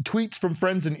tweets from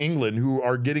friends in England who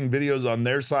are getting videos on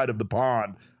their side of the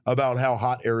pond about how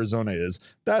hot Arizona is.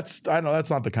 I know that's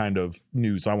not the kind of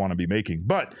news I want to be making.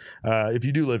 But if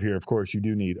you do live here, of course, you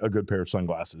do need a good pair of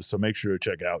sunglasses. So make sure to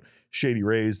check out Shady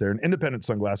Rays. They're an independent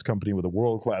sunglass company with a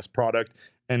world-class product.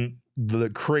 And the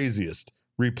craziest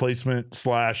replacement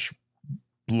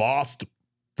 / lost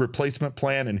replacement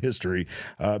plan in history.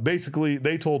 Basically,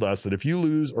 they told us that if you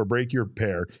lose or break your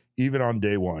pair, even on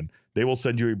day one, they will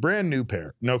send you a brand new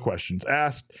pair. No questions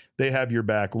asked. They have your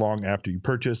back long after you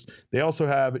purchase. They also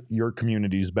have your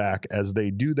community's back as they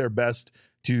do their best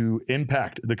to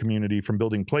impact the community, from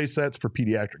building play sets for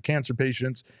pediatric cancer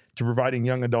patients to providing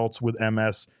young adults with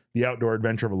MS the outdoor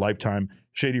adventure of a lifetime.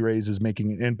 Shady Rays is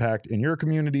making an impact in your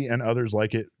community and others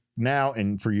like it now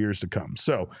and for years to come.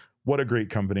 So what a great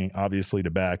company, obviously, to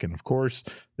back. And of course,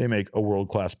 they make a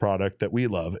world-class product that we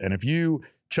love. And if you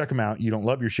check them out, you don't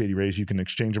love your Shady Rays, you can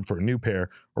exchange them for a new pair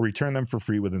or return them for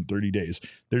free within 30 days.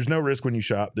 There's no risk when you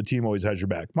shop. The team always has your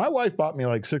back. My wife bought me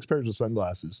like 6 pairs of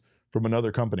sunglasses from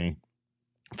another company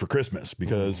for Christmas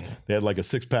because they had like a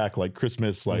 6-pack, like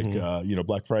Christmas, like,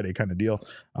 Black Friday kind of deal.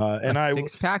 And a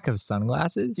 6-pack of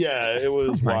sunglasses? Yeah, it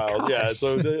was wild. Gosh. Yeah.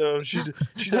 So she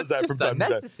does that from time to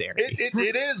time.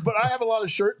 It is, but I have a lot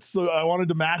of shirts, so I wanted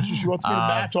to match. She wants me to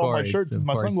match all my shirts with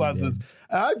my sunglasses.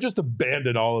 I've just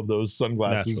abandoned all of those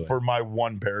sunglasses for my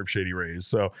one pair of Shady Rays.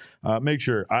 So make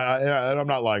sure, I'm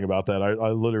not lying about that.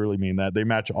 I literally mean that. They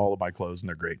match all of my clothes and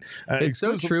they're great. It's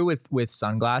so true with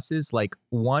sunglasses. Like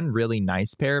one really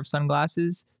nice pair of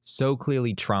sunglasses so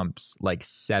clearly trumps like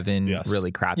 7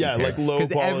 really crappy pairs. Like low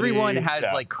because quality. Everyone has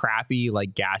like crappy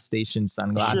like gas station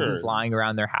sunglasses lying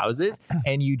around their houses,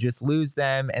 and you just lose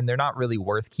them, and they're not really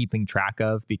worth keeping track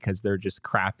of because they're just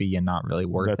crappy and not really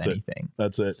worth anything.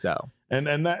 That's it. So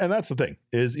and that's the thing,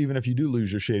 is even if you do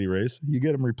lose your Shady Rays, you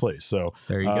get them replaced. So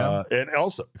there you go. And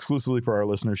also exclusively for our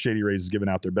listeners, Shady Rays is giving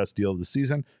out their best deal of the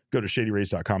season. Go to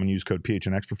shadyrays.com and use code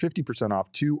PHNX for 50%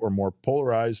 off 2 or more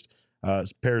polarized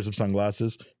pairs of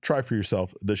sunglasses. Try for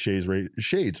yourself the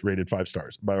Shades rated 5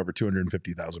 stars by over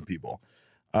 250,000 people.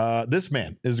 This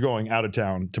man is going out of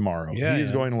town tomorrow. He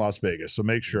is going to Las Vegas. So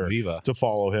make sure to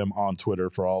follow him on Twitter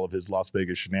for all of his Las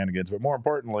Vegas shenanigans. But more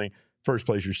importantly, first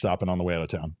place you're stopping on the way out of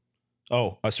town.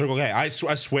 Oh, a Circle K. I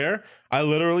swear, I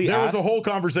literally there asked, was a whole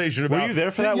conversation about. Were you there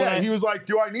for that? Yeah, he was like,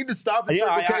 "Do I need to stop at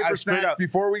Circle K for snacks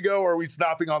before we go, or are we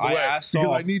stopping on the way?" Because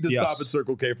I need to stop at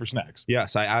Circle K for snacks.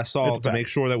 Yes, I asked Saul to make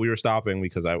sure that we were stopping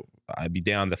because I'd be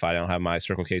damned if I don't have my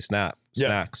Circle K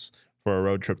snacks for a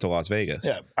road trip to Las Vegas.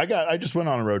 Yeah, I just went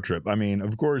on a road trip. I mean,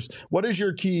 of course. What is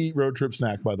your key road trip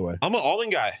snack, by the way? I'm an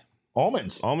almond guy.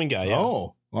 Almonds. Almond guy. Yeah.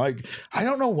 Oh. Like, I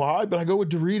don't know why, but I go with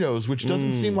Doritos, which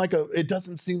doesn't seem like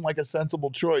a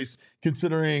sensible choice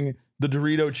considering the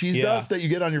Dorito cheese dust that you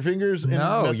get on your fingers and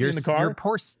messy in the car. Your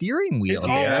poor steering wheel. It's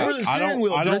all over the steering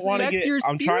wheel. I don't want to get.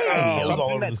 I'm trying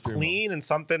something that's clean and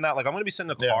something that, like, I'm going to be sitting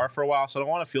in the car for a while, so I don't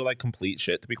want to feel like complete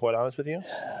shit, to be quite honest with you.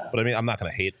 But I mean, I'm not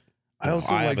going to hate. I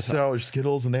also like sour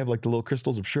Skittles, and they have like the little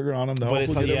crystals of sugar on them. That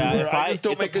also get everywhere. I just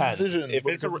don't make good decisions. If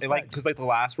it's because like the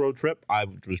last road trip, I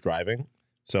was driving.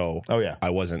 So I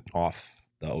wasn't off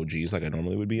the OGs like I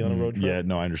normally would be on a road trip. Yeah,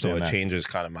 no, I understand. So it changes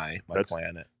kind of my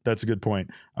plan. That's a good point.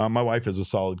 My wife is a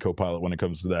solid co-pilot when it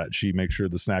comes to that. She makes sure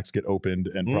the snacks get opened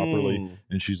and properly,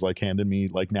 and she's like handing me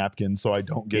like napkins so I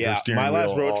don't get her steering wheel. My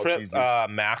last road trip,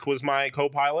 Mac was my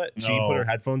co-pilot. She put her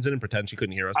headphones in and pretend she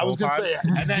couldn't hear us. I was gonna say,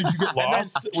 and then, did you get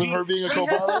lost with her being a co-pilot?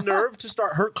 She had the nerve to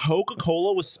start. Her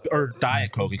Coca-Cola or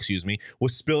Diet Coke,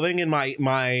 was spilling in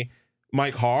my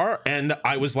car, and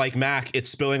I was like, Mac, it's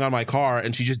spilling on my car,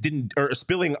 and she just didn't, or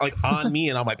spilling like on me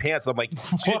and on my pants. I'm like,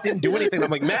 she just didn't do anything.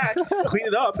 I'm like, Mac, clean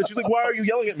it up. And she's like, why are you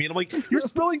yelling at me? And I'm like, you're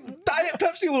spilling Diet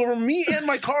Pepsi all over me and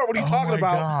my car. What are you talking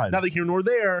about? God. Neither here nor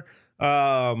there.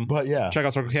 But yeah, check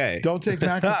out Circle K. Don't take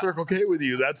Mac to Circle K with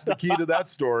you. That's the key to that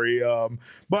story.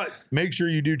 But make sure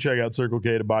you do check out Circle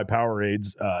K to buy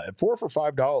Powerades at 4 for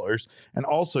 $5. And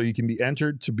also you can be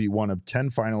entered to be one of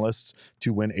 10 finalists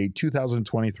to win a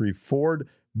 2023 Ford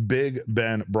Big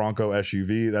Ben Bronco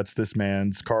SUV. That's this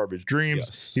man's car of his dreams.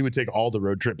 Yes. He would take all the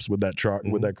road trips with that truck,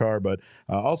 with that car. But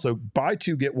also buy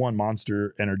 2, get 1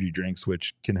 Monster energy drinks,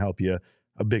 which can help you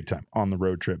a big time on the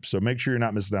road trip. So make sure you're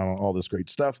not missing out on all this great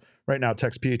stuff. Right now,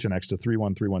 text PHNX to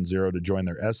 31310 to join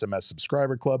their SMS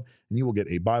subscriber club, and you will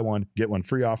get a buy one, get one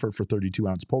free offer for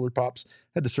 32-ounce Polar Pops.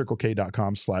 Head to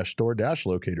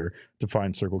circlek.com/store-locator to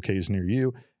find Circle K's near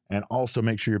you. And also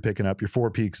make sure you're picking up your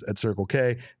 4 Peaks at Circle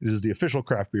K. It is the official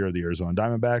craft beer of the Arizona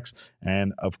Diamondbacks.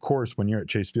 And of course, when you're at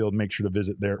Chase Field, make sure to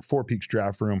visit their 4 Peaks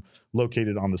draft room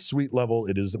located on the suite level.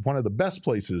 It is one of the best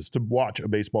places to watch a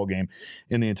baseball game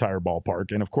in the entire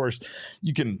ballpark. And of course,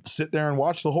 you can sit there and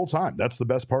watch the whole time. That's the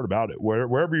best part about it.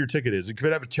 Wherever your ticket is, it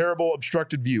could have a terrible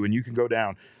obstructed view, and you can go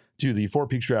down to the 4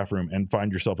 Peaks draft room and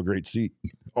find yourself a great seat.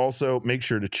 Also, make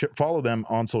sure to follow them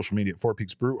on social media at Four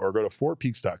Peaks Brew or go to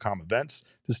fourpeaks.com events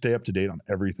to stay up to date on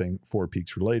everything Four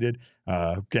Peaks related.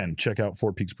 Again, check out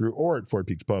Four Peaks Brew or at Four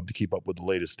Peaks Pub to keep up with the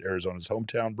latest. Arizona's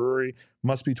hometown brewery.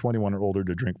 Must be 21 or older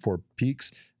to drink Four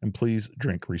Peaks, and please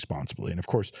drink responsibly. And of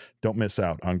course, don't miss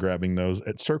out on grabbing those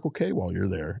at Circle K while you're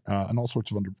there, and all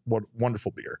sorts of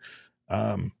wonderful beer.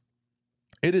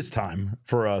 It is time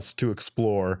for us to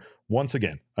explore, once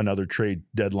again, another trade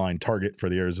deadline target for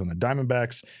the Arizona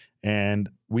Diamondbacks, and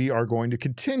we are going to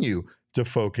continue to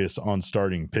focus on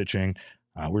starting pitching.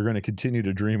 We're going to continue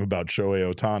to dream about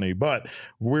Shohei Ohtani, but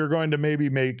we're going to maybe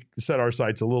set our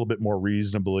sights a little bit more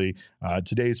reasonably.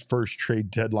 Today's first trade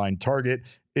deadline target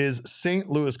is St.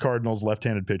 Louis Cardinals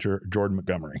left-handed pitcher Jordan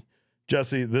Montgomery.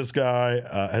 Jesse, this guy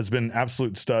has been an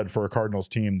absolute stud for a Cardinals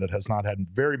team that has not had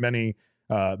very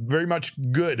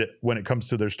much good when it comes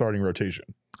to their starting rotation.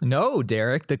 No,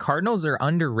 Derek, the Cardinals are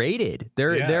underrated.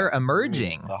 They're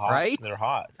emerging, right? They're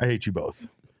hot. I hate you both.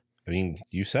 I mean,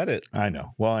 you said it. I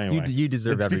know. Well, anyway, you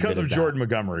deserve it's every because bit of that. Jordan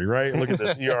Montgomery, right? Look at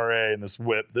this ERA and this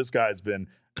WHIP. This guy's been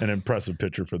an impressive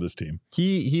pitcher for this team.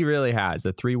 He really has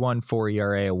a 3.14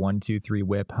 ERA, a 1.23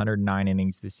 WHIP, 109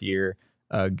 innings this year.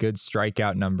 Good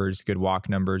strikeout numbers, good walk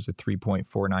numbers, a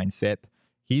 3.49 FIP.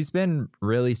 He's been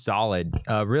really solid,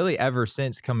 really ever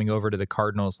since coming over to the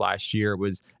Cardinals last year. It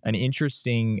was an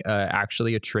interesting,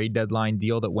 actually a trade deadline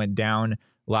deal that went down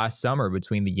last summer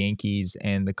between the Yankees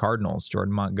and the Cardinals.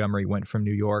 Jordan Montgomery went from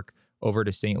New York over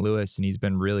to St. Louis, and he's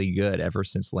been really good ever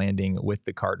since landing with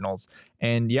the Cardinals.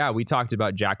 And yeah, we talked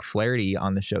about Jack Flaherty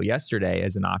on the show yesterday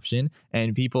as an option,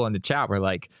 and people in the chat were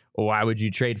like, why would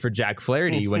you trade for Jack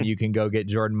Flaherty when you can go get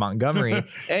Jordan Montgomery?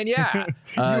 And yeah,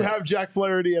 you have Jack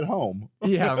Flaherty at home.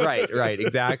 Yeah, right,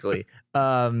 exactly.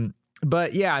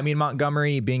 But yeah, I mean,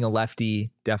 Montgomery being a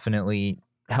lefty definitely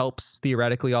helps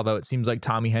theoretically, although it seems like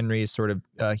Tommy Henry is sort of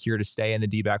here to stay in the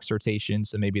D-backs rotation,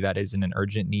 so maybe that isn't an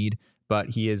urgent need. But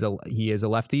he is a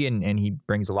lefty, and he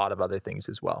brings a lot of other things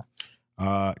as well.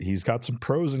 He's got some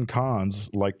pros and cons,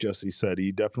 like Jesse said.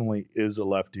 He definitely is a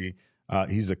lefty.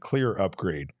 He's a clear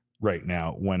upgrade right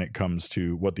now when it comes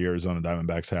to what the Arizona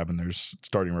Diamondbacks have in their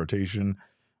starting rotation.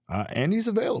 And he's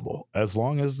available as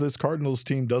long as this Cardinals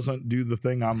team doesn't do the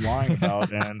thing I'm lying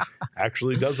about and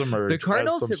actually does emerge. The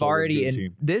Cardinals have already,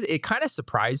 and this, it kind of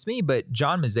surprised me, but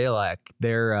John Mozeliak,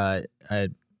 their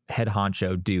head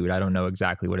honcho dude. I don't know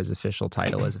exactly what his official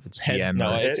title is, if it's GM.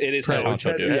 It is head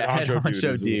honcho dude. Yeah, head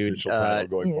honcho dude.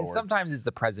 Going sometimes it's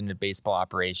the president of baseball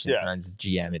operations. Sometimes it's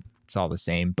GM. It's all the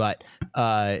same. But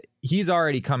he's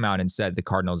already come out and said the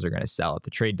Cardinals are going to sell at the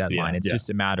trade deadline. It's just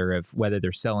a matter of whether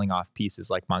they're selling off pieces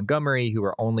like Montgomery, who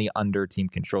are only under team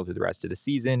control through the rest of the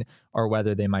season, or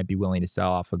whether they might be willing to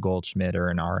sell off a Goldschmidt or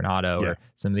an Arenado or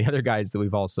some of the other guys that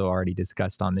we've also already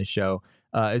discussed on this show.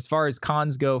 As far as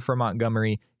cons go for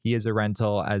Montgomery, he is a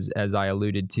rental, as I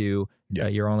alluded to.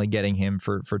 You're only getting him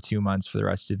for 2 months for the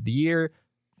rest of the year.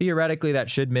 Theoretically, that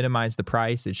should minimize the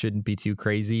price. It shouldn't be too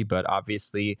crazy, but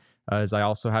obviously, as I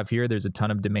also have here, there's a ton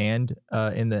of demand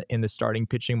in the starting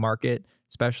pitching market,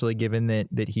 especially given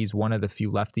that he's one of the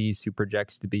few lefties who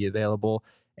projects to be available.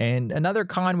 And another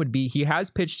con would be he has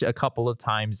pitched a couple of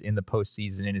times in the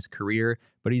postseason in his career,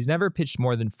 but he's never pitched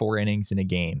more than 4 innings in a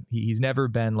game. He's never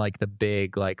been like the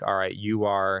big, like, all right, you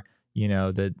are,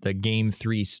 the game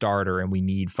 3 starter and we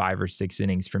need 5 or 6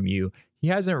 innings from you. He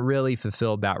hasn't really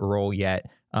fulfilled that role yet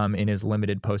in his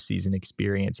limited postseason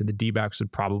experience. And the D-backs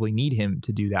would probably need him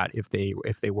to do that if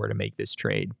they were to make this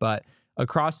trade. But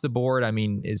across the board, I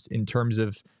mean, is in terms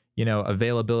of,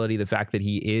 availability, the fact that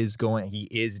he is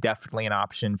definitely an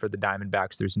option for the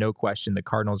Diamondbacks. There's no question the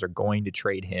Cardinals are going to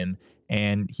trade him,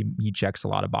 and he checks a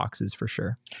lot of boxes for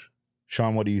sure.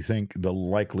 Sean, what do you think the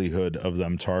likelihood of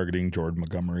them targeting Jordan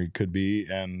Montgomery could be?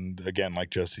 And again,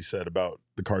 like Jesse said about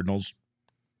the Cardinals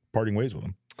parting ways with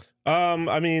him.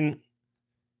 I mean,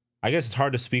 I guess it's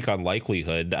hard to speak on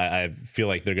likelihood. I feel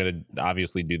like they're going to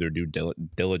obviously do their due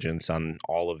diligence on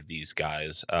all of these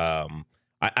guys.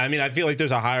 I mean, I feel like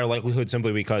there's a higher likelihood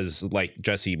simply because, like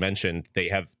Jesse mentioned, they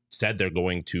have said they're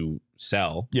going to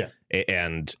sell. Yeah.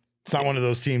 And it's not one of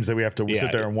those teams that we have to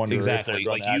sit there and wonder exactly. if they're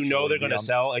going to they're going to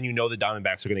sell, and the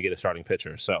Diamondbacks are going to get a starting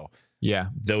pitcher. So yeah,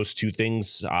 those two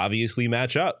things obviously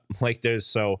match up.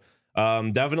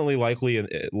 Definitely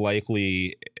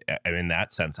likely in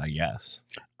that sense, I guess.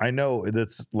 I know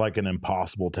that's like an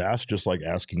impossible task, just like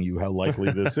asking you how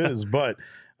likely this is, but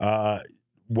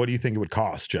what do you think it would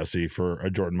cost, Jesse, for a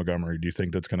Jordan Montgomery? Do you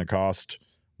think that's going to cost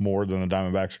more than the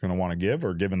Diamondbacks are going to want to give,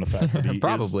 or given the fact that he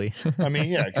probably? I mean,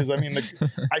 yeah, because I mean,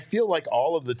 I feel like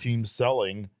all of the teams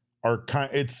selling are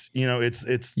it's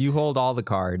you hold all the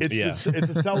cards. it's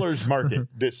a seller's market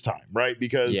this time, right?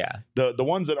 Because the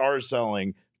ones that are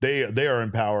selling, they are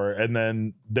in power, and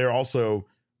then they're also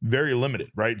very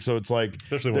limited, right? So it's like,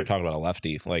 especially when we're talking about a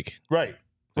lefty, like right.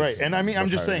 And I mean, I'm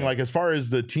just saying, like, as far as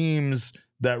the teams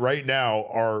that right now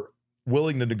are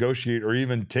willing to negotiate or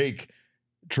even take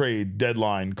trade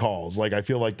deadline calls, like I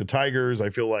feel like the Tigers, I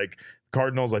feel like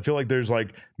Cardinals, I feel like there's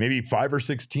like maybe 5 or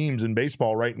 6 teams in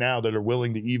baseball right now that are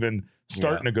willing to even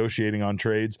start negotiating on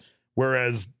trades,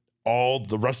 whereas all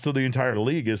the rest of the entire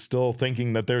league is still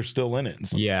thinking that they're still in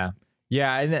it. Yeah.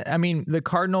 And I mean, the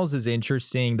Cardinals is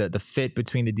interesting. That the fit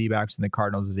between the D-backs and the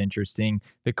Cardinals is interesting.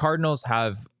 The Cardinals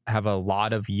have a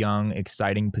lot of young,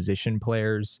 exciting position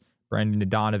players. Brendan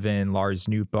Donovan, Lars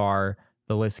Nootbaar,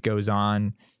 the list goes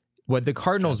on. What the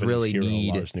Cardinals Japanese really hero,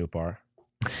 need, Lars Nootbaar.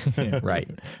 right?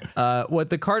 What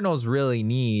the Cardinals really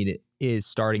need is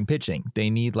starting pitching. They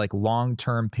need like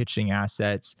long-term pitching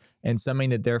assets, and something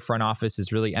that their front office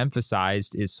has really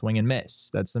emphasized is swing and miss.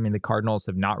 That's something the Cardinals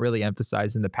have not really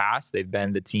emphasized in the past. They've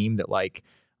been the team that like,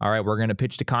 all right, we're going to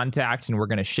pitch to contact and we're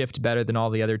going to shift better than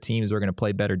all the other teams. We're going to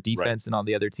play better defense than all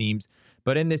the other teams.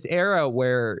 But in this era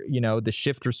where, the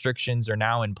shift restrictions are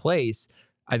now in place,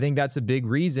 I think that's a big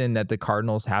reason that the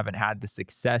Cardinals haven't had the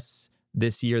success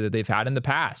this year that they've had in the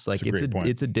past. Like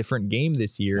it's a different game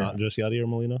this year. It's not just Yadier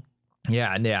Molina.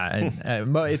 Yeah. And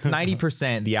it's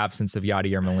 90% the absence of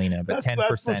Yadier Molina, but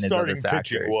 10% is other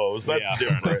factors. Woes. That's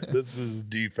different. This is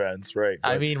defense, right?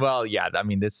 I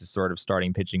mean, this is sort of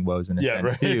starting pitching woes in a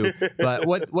sense too. But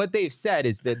what they've said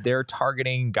is that they're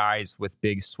targeting guys with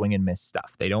big swing and miss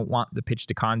stuff. They don't want the pitch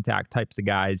to contact types of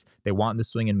guys. They want the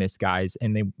swing and miss guys,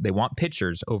 and they want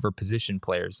pitchers over position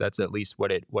players. That's at least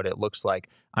what it looks like.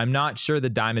 I'm not sure the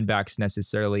Diamondbacks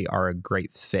necessarily are a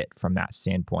great fit from that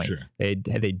standpoint. Sure. They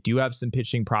do have some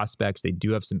pitching prospects. They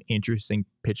do have some interesting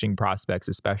pitching prospects,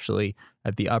 especially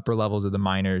at the upper levels of the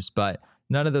minors, but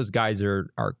none of those guys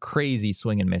are crazy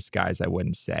swing and miss guys, I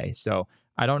wouldn't say. So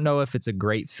I don't know if it's a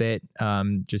great fit,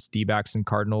 just D-backs and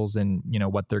Cardinals and,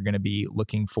 what they're going to be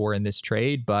looking for in this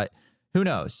trade, but who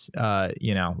knows? I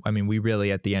mean, we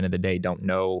really, at the end of the day, don't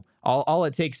know. All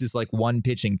it takes is like one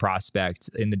pitching prospect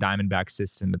in the Diamondback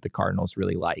system that the Cardinals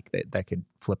really like that could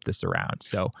flip this around.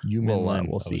 So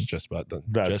we'll see. Just about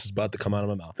to come out of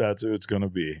my mouth. That's who it's going to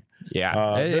be.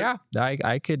 Yeah.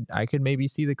 I could maybe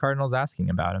see the Cardinals asking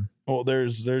about him. Well,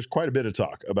 there's quite a bit of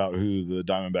talk about who the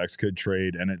Diamondbacks could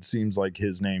trade, and it seems like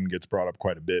his name gets brought up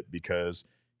quite a bit because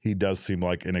he does seem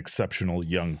like an exceptional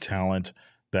young talent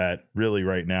that really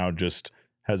right now just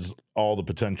has all the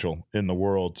potential in the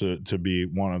world to be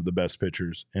one of the best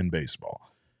pitchers in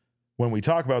baseball. When we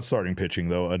talk about starting pitching,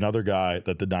 though, another guy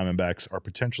that the Diamondbacks are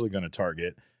potentially going to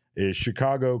target is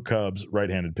Chicago Cubs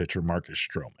right-handed pitcher Marcus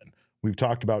Stroman. We've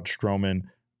talked about Stroman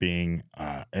being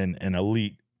an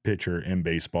elite pitcher in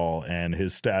baseball, and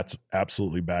his stats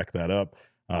absolutely back that up.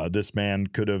 This man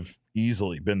could have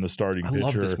easily been the starting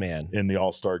pitcher in the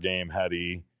All-Star game had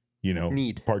he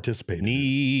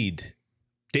participated.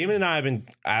 Damon and I have been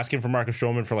asking for Marcus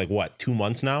Stroman for 2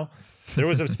 months now. There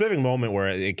was a specific moment where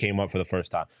it came up for the first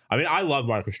time. I mean, I love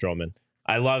Marcus Stroman.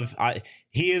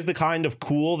 He is the kind of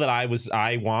cool that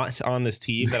I want on this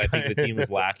team that I think the team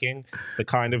is lacking. The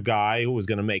kind of guy who is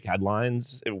going to make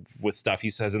headlines with stuff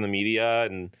he says in the media,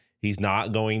 and he's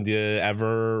not going to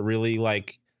ever really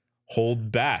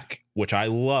hold back, which I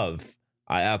love.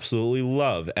 I absolutely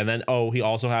love. And then, he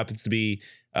also happens to be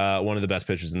one of the best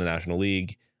pitchers in the National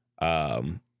League.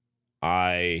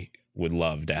 I would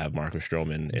love to have Marcus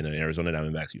Stroman in an Arizona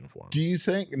Diamondbacks uniform. Do you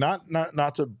think, not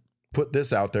to put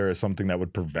this out there as something that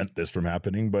would prevent this from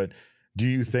happening, but do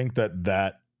you think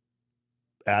that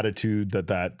attitude,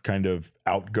 that kind of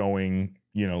outgoing,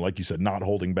 like you said, not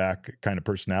holding back kind of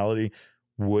personality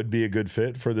would be a good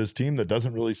fit for this team that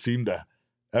doesn't really seem to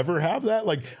ever have that?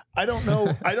 I don't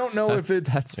know if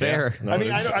that's fair. I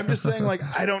mean, I'm just saying,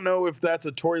 I don't know if that's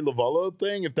a Torey Lovullo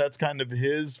thing, if that's kind of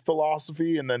his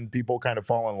philosophy and then people kind of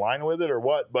fall in line with it or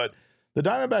what. But the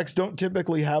Diamondbacks don't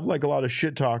typically have a lot of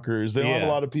shit talkers. They don't have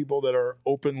a lot of people that are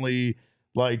openly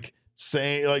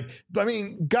saying I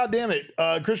mean, God damn it.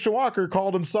 Christian Walker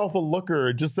called himself a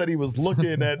looker, just said he was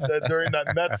looking at during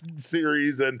that Mets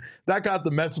series, and that got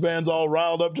the Mets fans all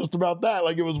riled up just about that.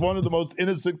 It was one of the most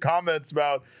innocent comments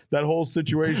about that whole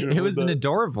situation. It was an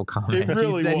adorable comment. It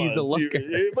really he said was. He's a looker.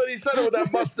 But he said it with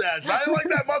that mustache. I didn't like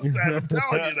that mustache. I'm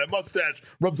telling you, that mustache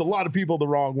rubs a lot of people the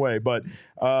wrong way. But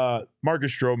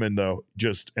Marcus Stroman, though,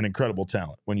 just an incredible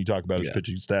talent when you talk about his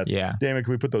pitching stats. Yeah. Damon,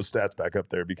 can we put those stats back up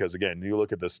there? Because, again, you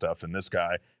look at this stuff, and this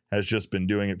guy has just been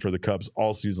doing it for the Cubs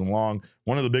all season long.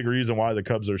 One of the big reasons why the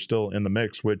Cubs are still in the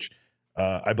mix, which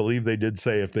I believe they did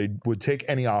say if they would take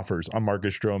any offers on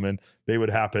Marcus Stroman, they would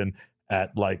happen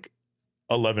at like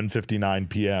 11:59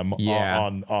 p.m.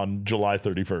 on July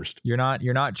 31st. You're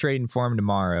not trading for him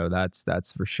tomorrow.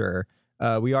 That's for sure.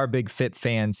 We are big FIP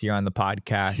fans here on the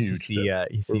podcast. Huge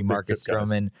you see Marcus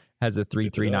Stroman has a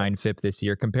 3.39 FIP this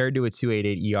year compared to a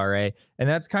 2.88 ERA. And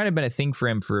that's kind of been a thing for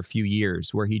him for a few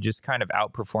years where he just kind of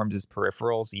outperforms his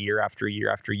peripherals year after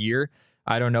year after year.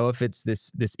 I don't know if it's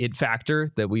this it factor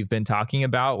that we've been talking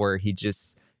about where he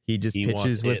pitches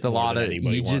with a lot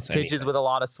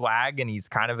of swag, and he's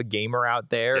kind of a gamer out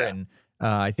there. Yeah. And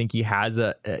I think he has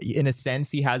in a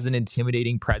sense, he has an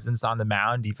intimidating presence on the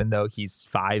mound, even though he's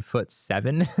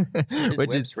 5'7", his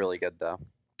whip's really good though.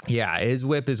 Yeah, his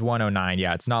whip is 109.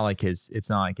 Yeah, it's not like his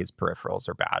peripherals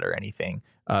are bad or anything.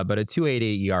 But a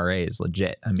 2.88 ERA is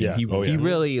legit. I mean, he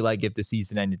really, like, if the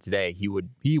season ended today, he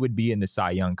would be in the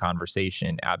Cy Young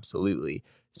conversation, absolutely.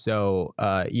 So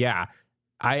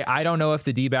I don't know if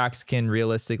the D-backs can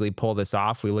realistically pull this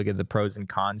off. We look at the pros and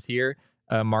cons here.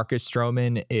 Marcus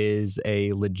Stroman is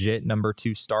a legit number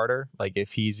 2 starter. Like,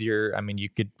 if he's you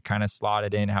could kind of slot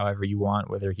it in however you want,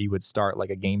 whether he would start like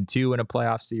a game 2 in a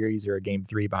playoff series or a game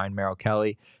 3 behind Merrill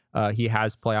Kelly. He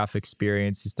has playoff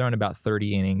experience. He's thrown about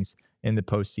 30 innings in the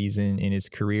postseason in his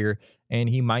career, and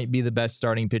he might be the best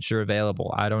starting pitcher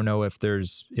available. I don't know if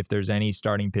there's any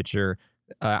starting pitcher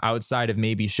outside of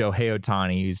maybe Shohei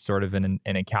Ohtani, who's sort of in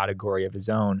a category of his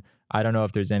own. I don't know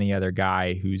if there's any other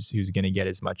guy who's going to get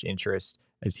as much interest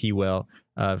as he will.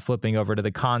 Flipping over to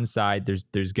the con side,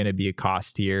 there's going to be a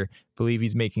cost here. I believe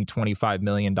he's making $25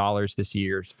 million this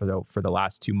year. For the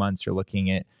last 2 months, you're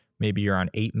looking at maybe around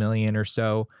 $8 million or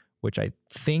so, which I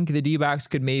think the D-backs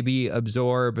could maybe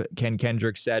absorb. Ken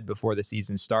Kendrick said before the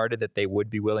season started that they would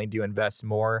be willing to invest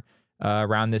more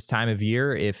around this time of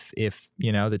year if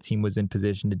the team was in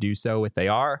position to do so,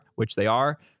 which they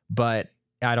are. But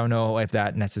I don't know if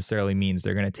that necessarily means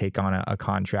they're going to take on a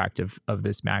contract of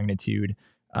this magnitude.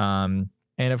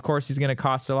 And of course, he's going to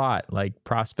cost a lot. Like,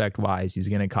 prospect wise, he's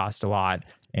going to cost a lot.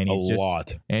 And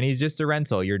he's just a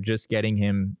rental. You're just getting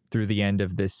him through the end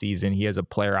of this season. He has a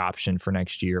player option for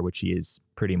next year, which he is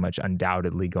pretty much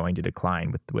undoubtedly going to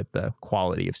decline with the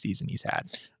quality of season he's had.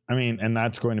 I mean, and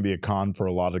that's going to be a con for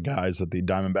a lot of guys that the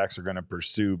Diamondbacks are going to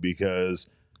pursue, because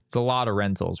it's a lot of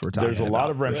rentals we're talking about. There's a lot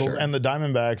of rentals, and the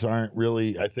Diamondbacks aren't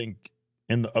really, I think,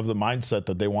 of the mindset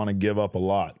that they want to give up a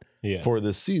lot for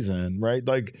this season, right?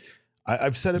 Like,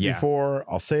 I've said it before,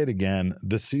 I'll say it again.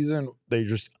 This season, they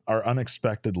just are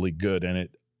unexpectedly good, and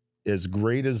it, as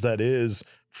great as that is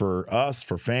for us,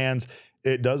 for fans,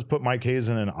 it does put Mike Hayes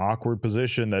in an awkward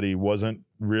position that he wasn't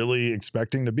really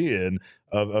expecting to be in,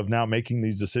 of now making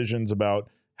these decisions about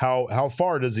how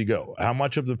far does he go? How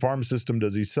much of the farm system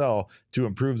does he sell to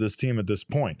improve this team at this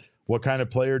point? What kind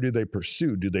of player do they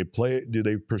pursue? Do they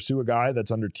pursue a guy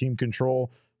that's under team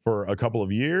control for a couple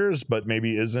of years, but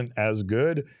maybe isn't as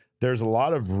good? There's a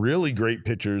lot of really great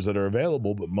pitchers that are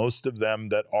available, but most of them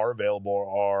that are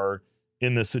available are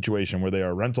in this situation where they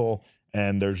are rental,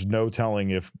 and there's no telling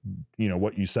if,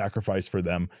 what you sacrifice for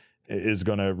them is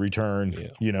going to return,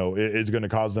 is going to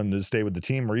cause them to stay with the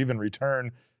team or even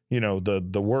return,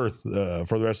 the worth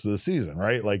for the rest of the season,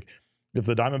 right? Like, if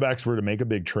the Diamondbacks were to make a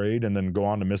big trade and then go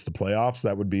on to miss the playoffs,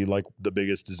 that would be like the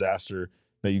biggest disaster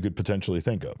that you could potentially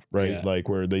think of, right? Yeah. Like,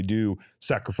 where they do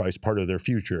sacrifice part of their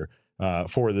future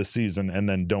for this season and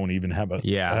then don't even have a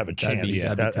chance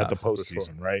at the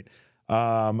postseason, right?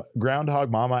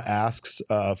 Groundhog Mama asks,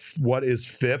 what is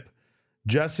FIP?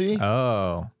 Jesse,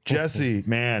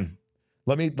 man.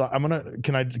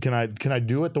 Can I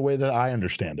do it the way that I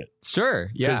understand it?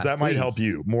 Sure. Yeah. Because that might help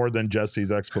you more than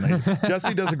Jesse's explanation.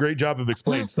 Jesse does a great job of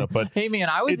explaining stuff, but hey man,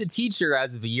 I was a teacher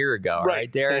as of a year ago, right,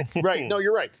 Derek? Right. No,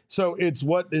 you're right. So it's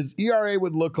what his ERA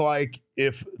would look like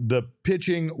if the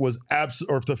pitching was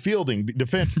or if the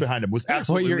defense behind him was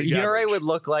absolutely what your ERA would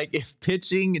look like if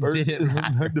pitching didn't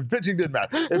matter. The pitching didn't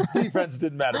matter. If defense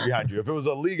didn't matter behind you. If it was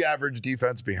a league average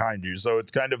defense behind you. So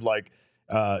it's kind of like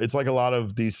it's like a lot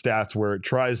of these stats where it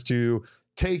tries to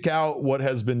take out what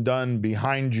has been done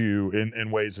behind you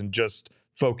in ways and just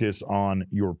focus on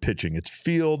your pitching. It's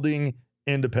fielding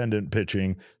independent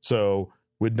pitching. So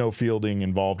with no fielding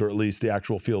involved, or at least the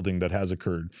actual fielding that has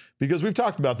occurred. Because we've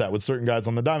talked about that with certain guys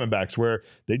on the Diamondbacks where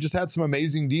they just had some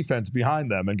amazing defense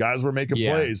behind them and guys were making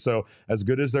plays. So as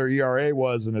good as their ERA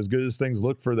was and as good as things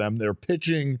looked for them, their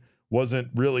pitching wasn't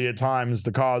really at times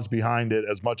the cause behind it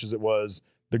as much as it was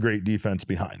the great defense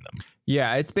behind them.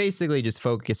 Yeah, it's basically just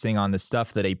focusing on the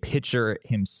stuff that a pitcher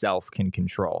himself can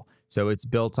control. So it's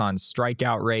built on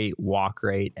strikeout rate, walk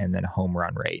rate, and then home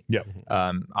run rate. Yep.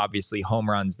 Obviously, home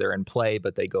runs, they're in play,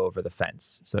 but they go over the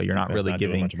fence. So you're not really doing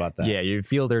giving much about that. Yeah, your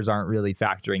fielders aren't really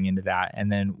factoring into that. And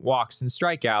then walks and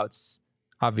strikeouts,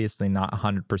 obviously not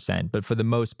 100%, but for the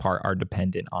most part are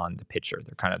dependent on the pitcher.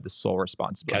 They're kind of the sole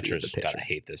responsibility Catchers of the pitcher. gotta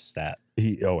hate this stat.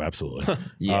 Absolutely.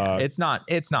 Yeah, it's not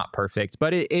perfect,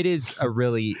 but it is a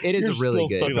really You're really still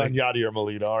good. stuck on Yadier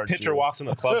Molina, aren't Pitcher you? walks in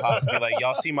the clubhouse, be like,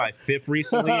 "Y'all see my FIP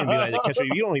recently?" And be like, "The catcher,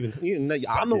 you don't even.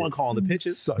 I'm the one calling the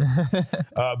pitches."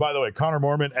 By the way, Connor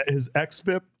Mormon, his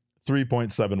xFIP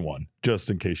 3.71.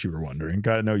 Just in case you were wondering,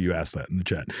 I know you asked that in the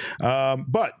chat.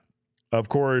 But of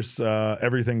course,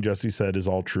 everything Jesse said is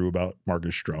all true about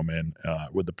Marcus Stroman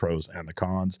with the pros and the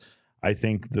cons. I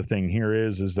think the thing here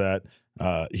is that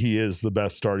he is the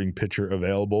best starting pitcher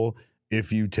available.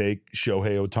 If you take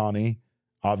Shohei Ohtani,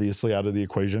 obviously, out of the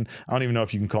equation, I don't even know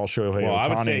if you can call Shohei Ohtani I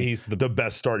would say he's the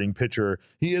best starting pitcher.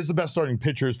 He is the best starting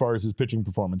pitcher as far as his pitching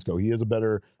performance go. He is a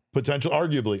better potential,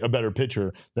 arguably a better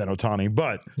pitcher than Ohtani,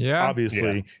 but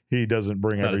obviously he doesn't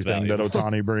bring everything that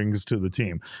Ohtani brings to the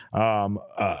team.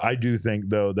 I do think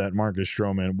though that Marcus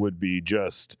Stroman would be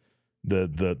just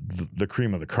the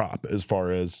cream of the crop as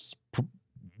far as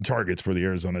targets for the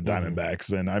Arizona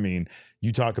Diamondbacks. And I mean,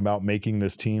 you talk about making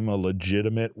this team a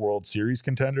legitimate World Series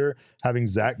contender, having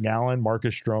Zach Gallen,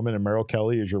 Marcus Stroman, and Merrill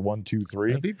Kelly as your 1, 2, 3.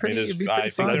 It'd be pretty, I it'd be think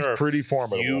pretty fun. there are pretty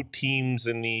formidable. few teams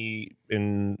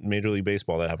in Major League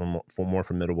Baseball that have a more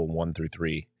formidable 1 through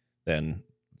 3 than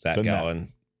Zach Gallen,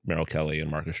 Merrill Kelly, and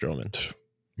Marcus Stroman.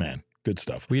 Man, good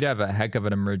stuff. We'd have a heck of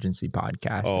an emergency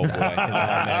podcast. Oh boy,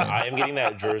 I am getting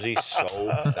that jersey so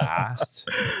fast.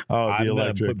 I'm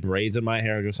gonna put braids in my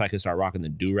hair just so I can start rocking the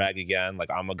do-rag again.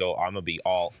 Like I'm gonna be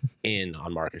all in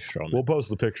on Marcus Stroman. We'll post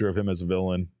the picture of him as a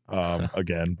villain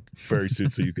again very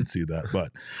soon so you can see that.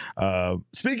 But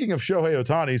speaking of Shohei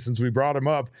Ohtani, since we brought him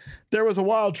up, there was a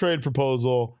wild trade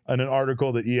proposal in an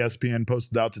article that ESPN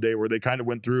posted out today where they kind of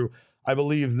went through, I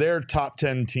believe, their top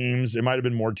 10 teams. It might have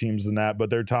been more teams than that, but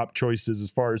their top choices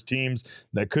as far as teams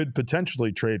that could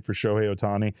potentially trade for Shohei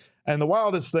Ohtani. And the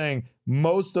wildest thing,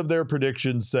 most of their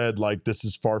predictions said, like, this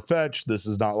is far-fetched. This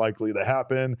is not likely to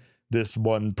happen. This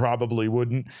one probably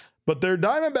wouldn't. But their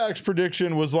Diamondbacks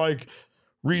prediction was, like,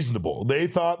 reasonable. They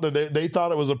thought that they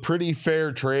thought it was a pretty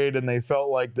fair trade, and they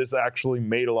felt like this actually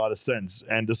made a lot of sense.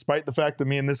 And despite the fact that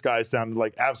me and this guy sounded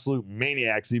like absolute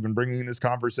maniacs even bringing this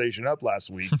conversation up last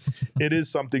week, it is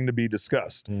something to be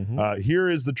discussed. Here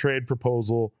is the trade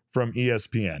proposal from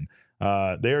ESPN.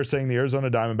 They are saying the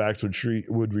Arizona Diamondbacks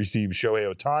would receive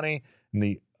Shohei Ohtani, and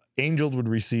the Angels would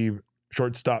receive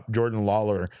shortstop Jordan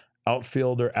Lawler,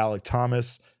 outfielder Alec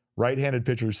Thomas, right-handed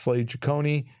pitcher Slade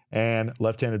Ciccone, and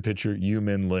left-handed pitcher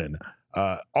Yu-Min Lin.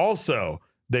 Also,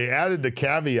 they added the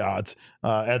caveat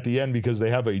at the end because they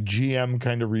have a GM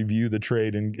kind of review the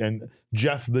trade, and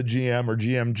Jeff, the GM, or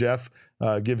GM Jeff,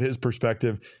 give his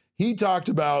perspective. He talked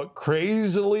about,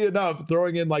 crazily enough,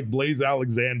 throwing in like Blaze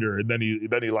Alexander, and then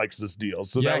he likes this deal.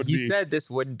 So yeah, that would he said this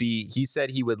wouldn't be. He said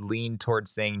he would lean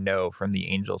towards saying no from the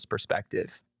Angels'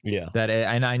 perspective. Yeah,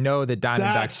 and I know that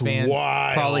Diamondbacks fans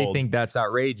probably think that's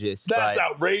outrageous. That's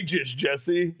outrageous,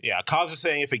 Jesse. Yeah, Cobbs is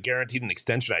saying if it guaranteed an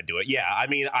extension, I'd do it. Yeah, I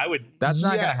mean, I would. That's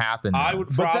not going to happen. I would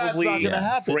probably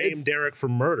frame It's Derek for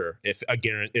murder if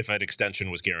an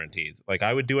extension was guaranteed. Like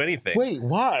I would do anything. Wait,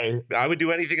 why? I would do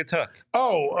anything it took.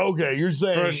 Oh, okay. You're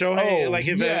saying for a Shohei, like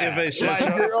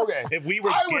if we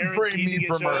were, I would frame me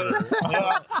for murder.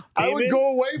 I would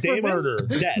go away for murder.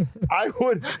 Dead. I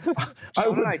would.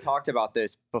 Sean and I talked about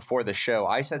this before the show.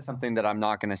 I said something that I'm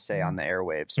not going to say on the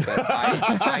airwaves, but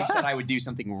I said I would do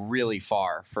something really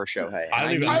far for Shohei.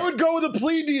 I would go with a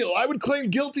plea deal. I would claim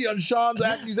guilty on Sean's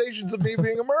accusations of me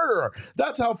being a murderer.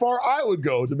 That's how far I would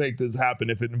go to make this happen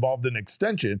if it involved an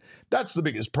extension. That's the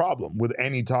biggest problem with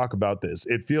any talk about this.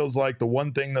 It feels like the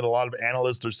one thing that a lot of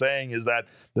analysts are saying is that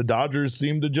the Dodgers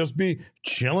seem to just be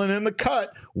chilling in the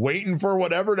cut, waiting for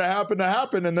whatever to happen,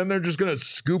 and then they're just going to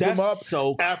scoop him up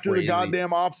after the goddamn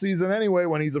offseason anyway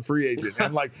when he's a free agent.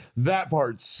 And like that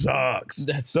part sucks.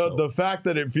 The fact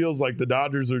that it feels like the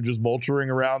Dodgers are just vulturing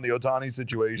around the Ohtani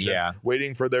situation,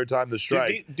 waiting for their time to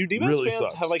strike. Do D-backs really fans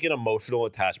sucks. have like an emotional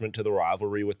attachment to the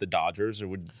rivalry with the Dodgers, or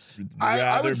would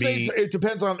I would say it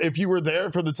depends on if you were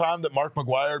there for the time that Mark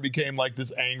McGwire became like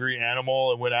this angry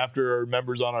animal and went after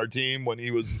members on our team when he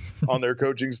was on their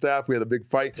coaching staff. We had a big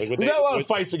fight. We got a lot of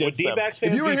fights against them. D-backs If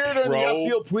fans you were be here during the pro?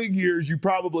 Yasiel Puig years, you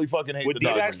probably fucking hate Would the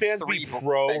D-backs Dodgers. fans be Three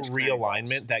pro bench clearing balls.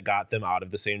 realignment that got them out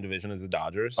of the same division as the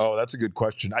Dodgers? Oh, that's a good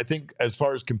question. I think as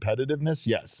far as competitiveness,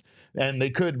 yes. And they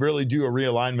could really do a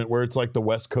realignment where it's like the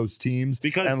West Coast teams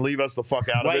and leave us the fuck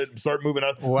out of it. Start moving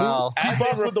up. Well, keep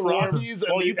us with the Rockies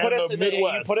and, you put us the in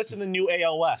Midwest. you put us in the new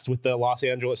AL West with the Los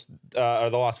Angeles or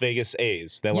the Las Vegas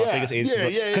A's. The Las Vegas A's.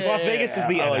 Because Las Vegas is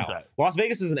the I NL. like that. Las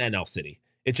Vegas is an NL city.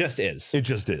 It just is. It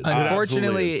just is.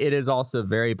 Unfortunately, it is also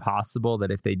very possible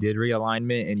that if they did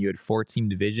realignment and you had 14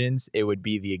 divisions, it would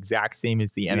be the exact same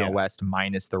as the NL West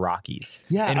minus the Rockies.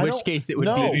 Yeah, in which case it would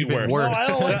be even worse. No, I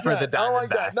don't like for that. the I don't like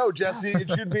that. No, Jesse,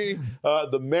 it should be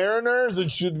the Mariners.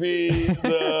 It should be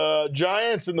the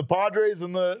Giants and the Padres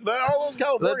and all those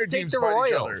California Let's take teams the fight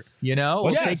each other. Royals. You know,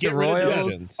 let's Yes, take get the rid of the Royals.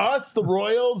 legends. Us, the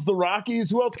Royals, the Rockies.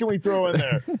 Who else can we throw in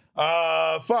there?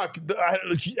 Fuck. The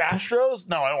Astros?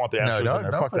 No, I don't want the Astros in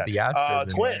there. don't Fuck put that. the Astros in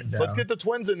Twins. there, Let's no. get the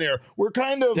Twins in there. We're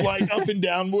kind of like up and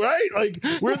down, right? Like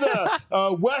we're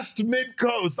the West Mid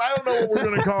Coast. I don't know what we're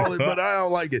going to call it, but I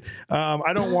don't like it.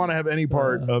 I don't want to have any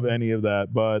part of any of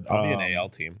that, but I'll be an AL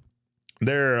team.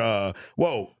 They're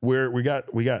whoa. We got.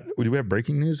 Do we have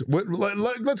breaking news?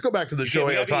 Let's go back to the show.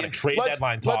 We haven't even trade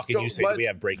deadline talk, and you say that we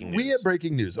have breaking news. We have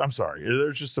breaking news. I'm sorry.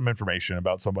 There's just some information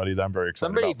about somebody that I'm very excited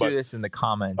Somebody about. threw this in the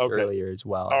comments earlier as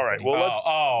well. All right. Well,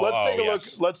 let's take a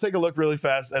yes. look. Let's take a look really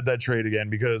fast at that trade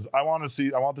again because I want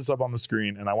this up on the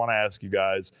screen, and I want to ask you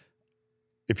guys: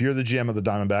 if you're the GM of the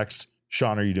Diamondbacks,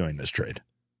 Sean, are you doing this trade?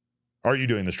 Are you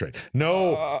doing this trade?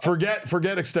 No,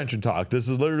 forget extension talk. This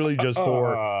is literally just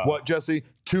for what, Jesse?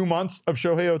 2 months of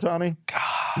Shohei Ohtani?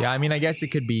 Yeah, I mean, I guess it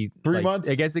could be 3 months.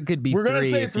 I guess it could be. We're gonna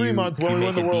say if 3 you- months if when you we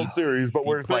win make the a World deep- Series, but deep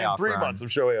we're saying playoff 3 run. months of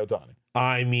Shohei Ohtani.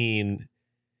 I mean,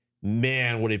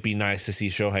 man, would it be nice to see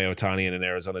Shohei Ohtani in an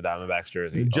Arizona Diamondbacks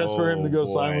jersey? Just for him to go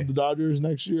boy. sign with the Dodgers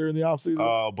next year in the offseason?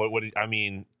 Oh, but I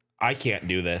mean, I can't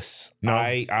do this. No.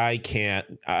 I can't.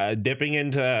 Dipping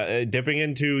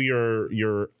into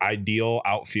your ideal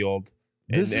outfield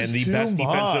and This is the too best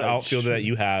defensive much. outfielder that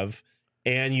you have,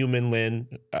 and Yumin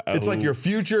Lin. It's like your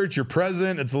future, it's your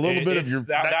present, it's a little bit of your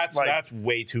next, that's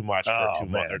way too much for Oh, 2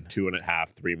 months or man.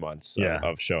 2.5, 3 months Yeah.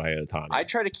 of Shohei Ohtani. I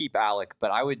try to keep Alec, but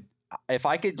I would if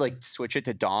I could like switch it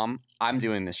to Dom. I'm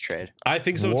doing this trade. I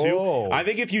think so Whoa. too. I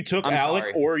think if you took I'm Alec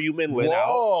sorry. or Yumin Lin out,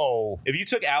 Whoa. if you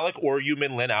took Alec or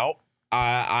Yumin Lin out,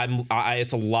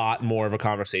 it's a lot more of a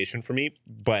conversation for me.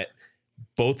 But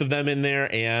both of them in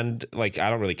there, and like I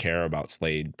don't really care about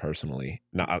Slade personally.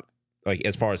 Not like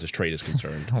as far as this trade is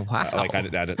concerned. Wow. Like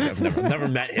I've never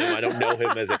met him. I don't know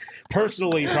him as a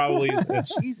personally. Probably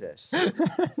Jesus.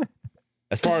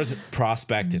 as far as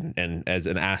prospect and as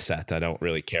an asset, I don't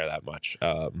really care that much.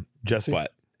 Jesse?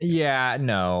 But Yeah,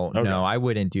 no, Okay. I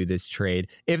wouldn't do this trade.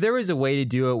 If there was a way to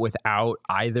do it without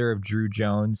either of Drew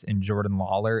Jones and Jordan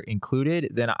Lawler included,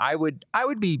 then I would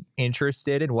be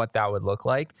interested in what that would look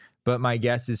like. But my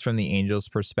guess is from the Angels'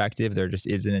 perspective, there just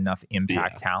isn't enough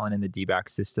impact talent in the D-back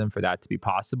system for that to be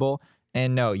possible.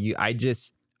 And no, I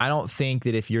don't think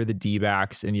that if you're the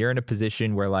D-backs and you're in a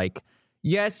position where like,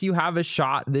 yes, you have a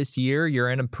shot this year,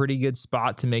 you're in a pretty good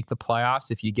spot to make the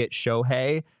playoffs. If you get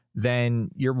Shohei,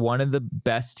 then you're one of the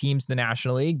best teams in the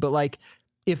National League. But like,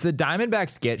 if the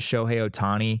Diamondbacks get Shohei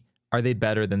Ohtani, are they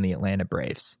better than the Atlanta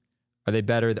Braves? Are they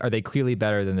better? Are they clearly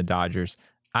better than the Dodgers?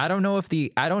 I don't know if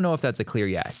that's a clear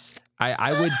yes.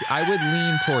 I would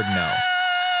lean toward no.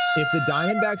 If the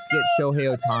Diamondbacks get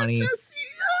Shohei Ohtani,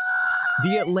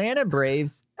 the Atlanta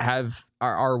Braves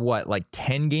are what, like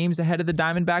 10 games ahead of the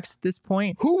Diamondbacks at this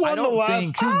point? Who I won the don't last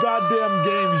think- two goddamn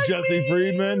games, Jesse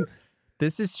Friedman?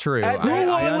 This is true. Who won the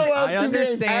last I two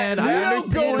understand. games? I We don't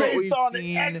understand go what we've based on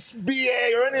seen.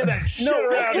 XBA or any of that shit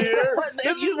around here.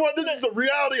 This is the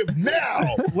reality of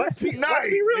now. let's be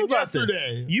real about this.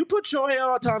 You put Shohei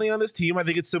Ohtani on this team. I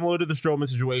think it's similar to the Stroman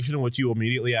situation, in which you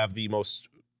immediately have the most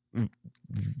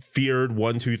feared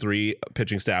 1, 2, 3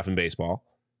 pitching staff in baseball.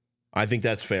 I think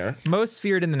that's fair. Most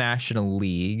feared in the National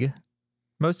League.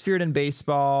 Most feared in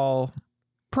baseball,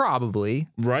 probably.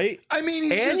 Right? I mean,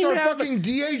 he's And just you our have- fucking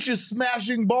DH just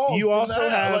smashing balls. You from also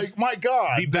that. have like, my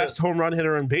God, The best home run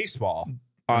hitter in baseball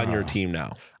on your team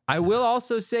now. I will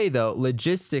also say, though,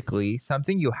 logistically,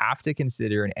 something you have to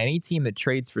consider, and any team that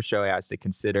trades for Shohei has to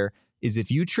consider, is if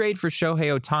you trade for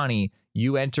Shohei Ohtani,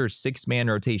 you enter 6-man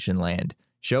rotation land.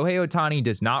 Shohei Ohtani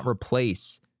does not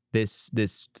replace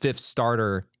this fifth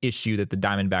starter issue that the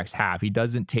Diamondbacks have. He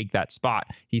doesn't take that spot.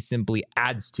 He simply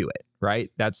adds to it, right?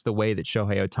 That's the way that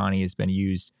Shohei Ohtani has been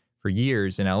used for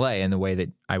years in LA, and the way that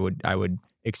I would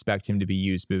expect him to be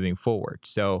used moving forward.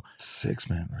 So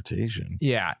 6-man rotation.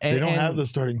 yeah, They don't have the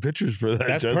starting pitchers for that,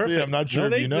 That's Jesse. perfect. I'm not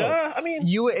sure if you know. I mean,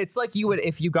 it's like you would,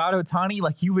 if you got Ohtani,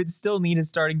 like you would still need a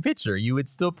starting pitcher. You would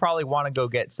still probably want to go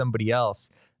get somebody else.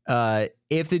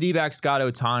 If the D-backs got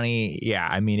Ohtani, yeah,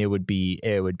 I mean, it would be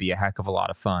a heck of a lot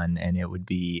of fun, and it'd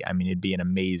be an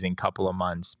amazing couple of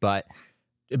months. But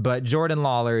Jordan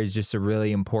Lawler is just a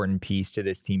really important piece to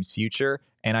this team's future.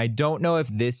 And I don't know if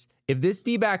this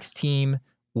D-backs team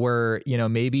were,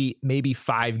 maybe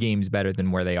 5 games better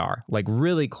than where they are, like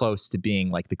really close to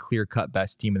being like the clear-cut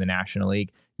best team in the National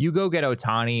League. You go get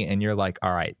Ohtani and you're like,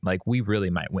 all right, like we really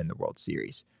might win the World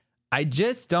Series. I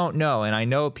just don't know. And I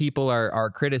know people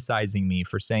are criticizing me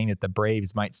for saying that the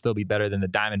Braves might still be better than the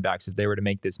Diamondbacks if they were to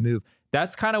make this move.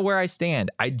 That's kind of where I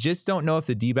stand. I just don't know if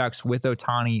the D-backs with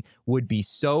Ohtani would be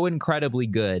so incredibly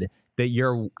good that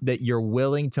you're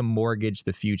willing to mortgage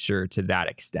the future to that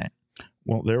extent.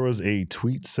 Well, there was a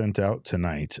tweet sent out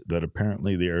tonight that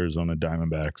apparently the Arizona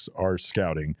Diamondbacks are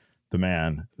scouting the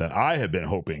man that I have been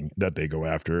hoping that they go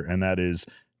after, and that is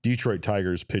Detroit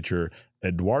Tigers pitcher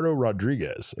Eduardo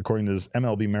Rodriguez. According to this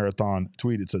MLB Marathon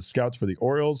tweet, it says scouts for the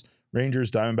Orioles,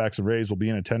 Rangers, Diamondbacks, and Rays will be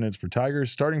in attendance for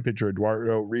Tigers starting pitcher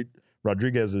Eduardo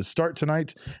Rodriguez's start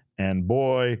tonight. And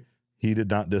boy, he did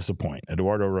not disappoint.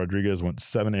 Eduardo Rodriguez went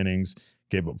 7 innings,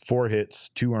 gave up 4 hits,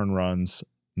 2 earned runs,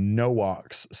 no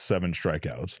walks, 7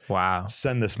 strikeouts. Wow.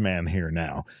 Send this man here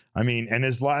now. I mean, and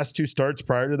his last 2 starts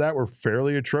prior to that were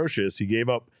fairly atrocious. He gave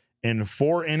up in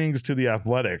 4 innings to the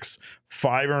Athletics,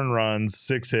 5 earned runs,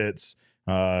 6 hits,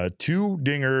 2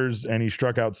 dingers, and he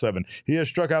struck out 7. He has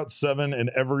struck out 7 in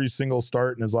every single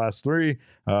start in his last 3.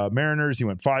 Mariners, he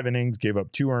went 5 innings, gave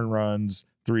up 2 earned runs,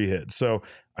 3 hits. So,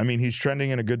 I mean, he's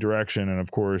trending in a good direction. And of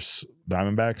course,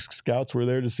 Diamondbacks scouts were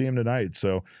there to see him tonight.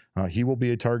 So he will be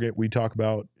a target we talk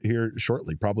about here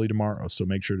shortly, probably tomorrow. So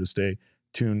make sure to stay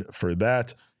tuned for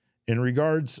that. In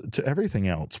regards to everything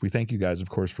else, we thank you guys, of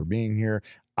course, for being here.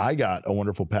 I got a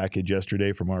wonderful package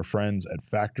yesterday from our friends at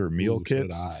Factor Meal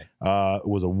Kits. It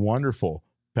was a wonderful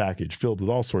package filled with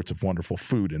all sorts of wonderful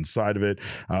food inside of it.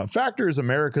 Factor is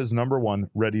America's #1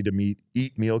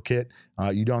 ready-to-eat meal kit.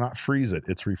 You do not freeze it.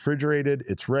 It's refrigerated.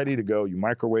 It's ready to go. You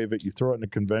microwave it. You throw it in a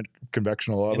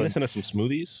convectional oven. And listen to some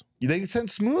smoothies. They send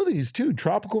smoothies too.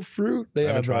 Tropical fruit. They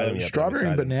have strawberry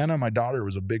and banana. My daughter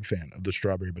was a big fan of the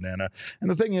strawberry banana. And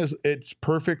the thing is, it's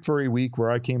perfect for a week where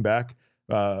I came back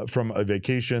from a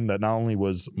vacation that not only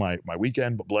was my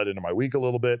weekend, but bled into my week a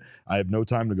little bit. I have no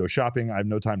time to go shopping. I have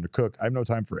no time to cook. I have no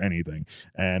time for anything.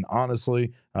 And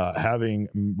honestly, having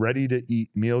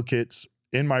ready-to-eat meal kits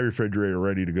in my refrigerator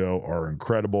ready to go are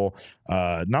incredible.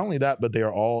 Not only that, but they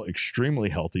are all extremely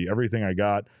healthy. Everything I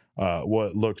got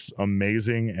what looks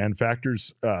amazing, and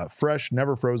Factor's fresh,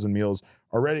 never frozen meals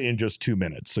are ready in just 2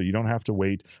 minutes. So you don't have to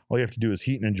wait. All you have to do is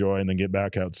heat and enjoy and then get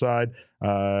back outside.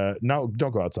 No,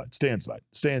 don't go outside. Stay inside.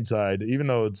 Stay inside. Even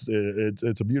though it's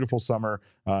a beautiful summer,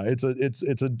 it's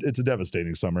a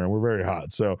devastating summer and we're very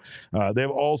hot. So they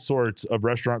have all sorts of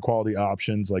restaurant quality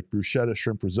options like bruschetta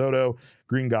shrimp risotto,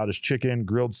 Green Goddess chicken,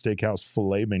 grilled steakhouse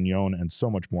filet mignon, and so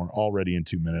much more, all ready in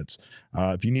 2 minutes.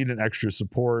 If you need an extra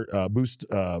boost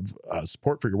of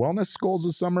support for your wellness goals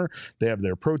this summer, they have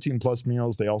their Protein Plus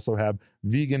meals. They also have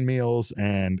vegan meals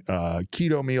and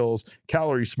keto meals,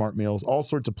 calorie smart meals, all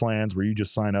sorts of plans where you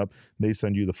just sign up. They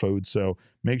send you the food. So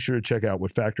make sure to check out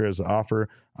what Factor has to offer.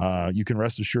 You can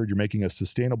rest assured you're making a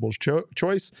sustainable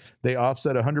choice. They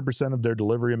offset 100% of their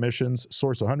delivery emissions,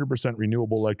 source 100%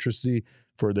 renewable electricity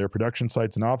for their production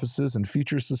sites and offices, and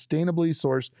feature sustainably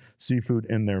sourced seafood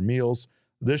in their meals.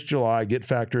 This July, get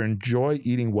Factor. Enjoy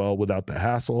eating well without the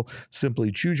hassle.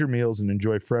 Simply choose your meals and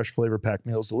enjoy fresh, flavor-packed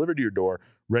meals delivered to your door,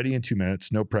 ready in 2 minutes.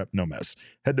 No prep, no mess.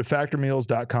 Head to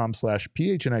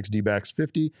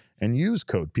factormeals.com/PHNXDBacks50 and use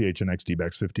code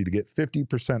PHNXDBacks50 to get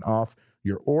 50% off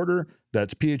your order.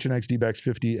 That's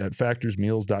PHNXDBacks50 at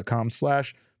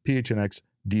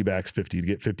factorsmeals.com/PHNXDBacks50 to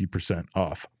get 50%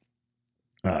 off.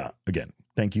 Again,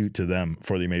 thank you to them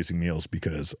for the amazing meals,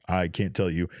 because I can't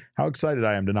tell you how excited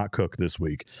I am to not cook this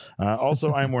week.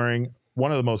 Also, I'm wearing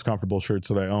one of the most comfortable shirts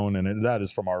that I own, and that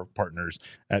is from our partners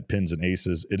at Pins and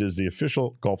Aces. It is the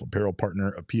official golf apparel partner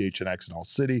of PHNX in All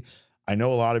City. I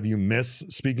know a lot of you miss,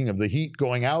 speaking of the heat,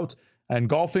 going out and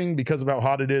golfing because of how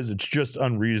hot it is. It's just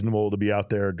unreasonable to be out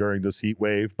there during this heat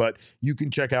wave, but you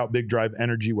can check out Big Drive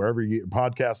Energy wherever you get your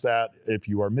podcast at if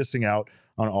you are missing out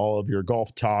on all of your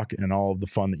golf talk and all of the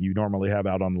fun that you normally have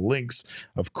out on the links.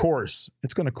 Of course,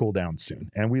 it's going to cool down soon,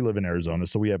 and we live in Arizona,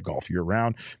 so we have golf year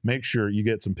round. Make sure you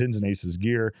get some Pins and Aces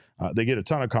gear. They get a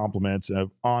ton of compliments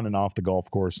on and off the golf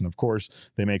course, and of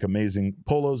course, they make amazing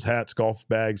polos, hats, golf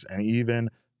bags, and even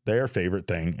their favorite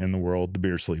thing in the world, the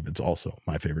beer sleeve. It's also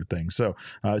my favorite thing. So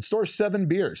it stores 7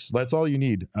 beers. That's all you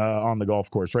need on the golf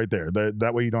course right there.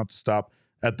 That way you don't have to stop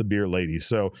at the beer lady.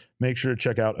 So make sure to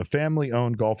check out a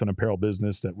family-owned golf and apparel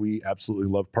business that we absolutely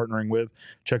love partnering with.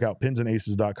 Check out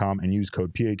pinsandaces.com and use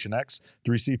code PHNX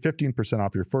to receive 15%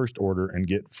 off your first order and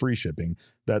get free shipping.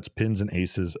 That's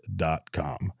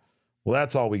pinsandaces.com. Well,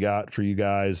 that's all we got for you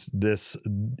guys this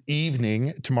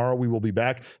evening. Tomorrow we will be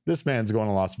back. This man's going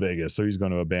to Las Vegas, so he's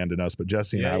going to abandon us. But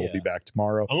Jesse and I will be back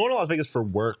tomorrow. I'm going to Las Vegas for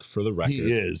work, for the record.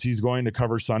 He is. He's going to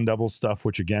cover Sun Devils stuff,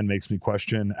 which again makes me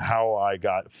question how I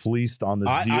got fleeced on this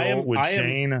deal with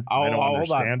Shane. I don't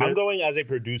understand it. I'm going as a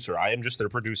producer. I am just their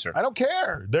producer. I don't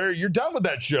care. You're done with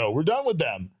that show. We're done with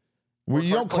them. You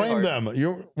don't claim them.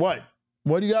 What?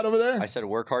 What do you got over there? I said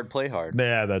work hard, play hard.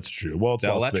 Yeah, that's true. Well, it's the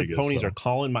Las Electric Vegas, Ponies are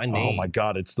calling my name. Oh my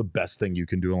God, it's the best thing you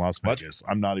can do in Las Vegas.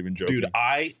 I'm not even joking. Dude,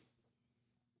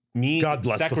 God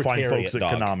bless the fine folks at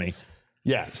Konami.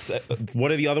 Yes.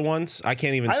 What are the other ones? I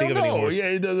can't even think of any more.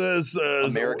 Yeah, there's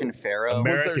American Pharaoh.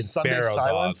 American was there Sunday Pharaoh,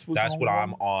 Silence? dog. That's what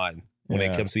I'm on when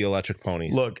it comes to the Electric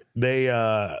Ponies. Look, they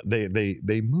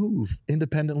move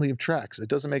independently of tracks. It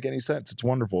doesn't make any sense. It's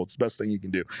wonderful. It's the best thing you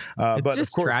can do. It's but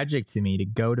just of course, tragic to me to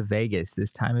go to Vegas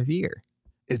this time of year.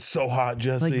 it's so hot,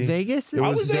 Jesse. Like Vegas is, It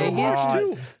was so hot.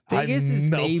 Vegas I is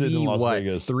melted maybe in Las what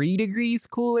Vegas. 3 degrees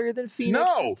cooler than Phoenix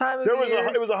No, this time of it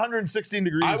year. was 116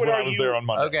 degrees I would when I was argue- there on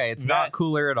Monday. Okay, it's not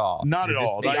cooler at all. Not at You're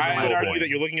all. just Not making even I would a my argue point. that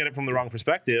you're looking at it from the wrong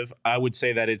perspective. I would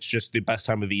say that it's just the best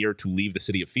time of the year to leave the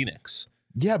city of Phoenix.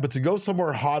 Yeah, but to go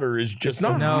somewhere hotter is just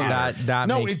not. No, weird. that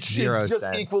No, makes it's zero just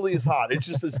sense. equally as hot. It's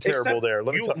just as terrible Except there.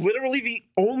 Let me you tell you. literally the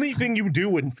only thing you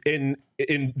do in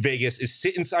Vegas is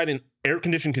sit inside an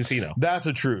air-conditioned casino. That's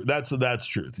a truth. That's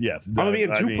truth. Yes. I'm gonna be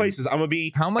in two places. I'm gonna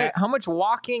be How much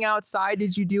walking outside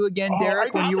did you do again,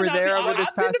 Derek, when you were there over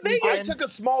this past I weekend? took a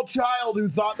small child who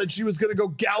thought that she was going to go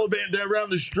gallivant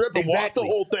around the strip and walk the Exactly.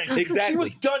 whole thing. Exactly. She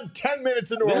was done 10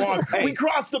 minutes into her walk. Hey. We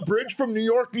crossed the bridge from New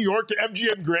York to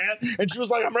MGM Grand, and she was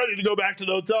like, I'm ready to go back to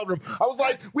the hotel room. I was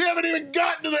like, we haven't even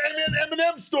gotten to the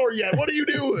M&M store yet. What are you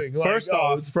doing? Like, First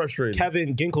off, it's frustrating.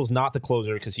 Kevin Ginkel's not the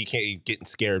closer because he can't get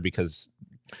scared because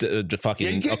the fucking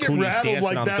Yeah, you can't get Acuna's rattled dancing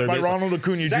like on that third by base. Ronald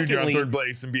Acuna Jr. on Secondly, third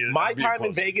place and be My be time in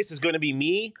closer. Vegas is going to be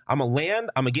me. I'm going to land.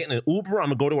 I'm going to get in an Uber. I'm going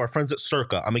to go to our friends at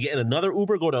Circa. I'm going to get in another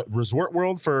Uber, go to Resort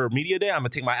World for Media Day. I'm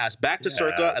going to take my ass back to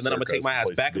Circa, and then I'm going to take Circa's my the ass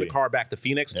place back to in the be. car back to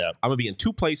Phoenix. Yeah. I'm going to be in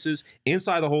 2 places,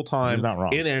 inside the whole time, He's not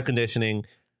wrong. in air conditioning.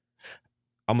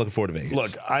 I'm looking forward to Vegas.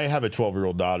 Look, I have a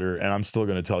 12-year-old daughter, and I'm still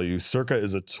going to tell you, Circa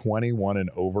is a 21 and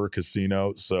over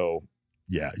casino. So,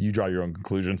 yeah, you draw your own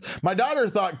conclusions. My daughter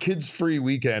thought kids-free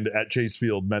weekend at Chase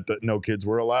Field meant that no kids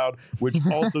were allowed, which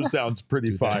also sounds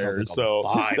pretty Dude, that fire. sounds like a So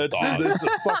vibe, dog. that's a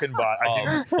fucking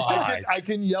vibe. Vibe. I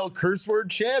can yell curse word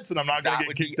chants, and I'm not going That to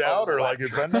would get be kicked out or like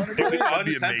offend anybody. That'd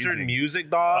be Uncensored amazing. music,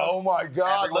 dog. Oh my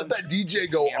God! Everyone's Let that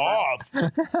DJ go hammered. off.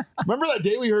 Remember that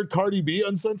day we heard Cardi B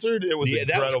uncensored? It was Yeah,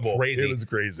 that was incredible. crazy. It was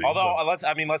crazy. Although So-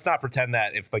 let's not pretend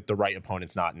that if like the right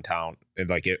opponent's not in town and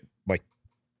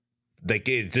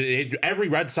every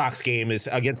Red Sox game is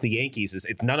against the Yankees.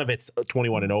 None of it's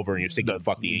 21 and over, and you're sticking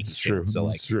fuck the Yankees. It's true. fans. So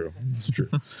It's true. It's true.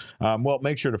 Well,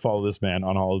 make sure to follow this man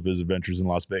on all of his adventures in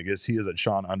Las Vegas. He is at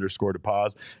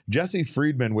Sean_DePaz. Jesse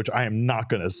Friedman, which I am not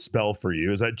going to spell for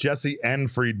you, is at Jesse N.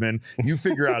 Friedman. You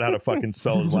figure out how to fucking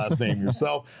spell his last name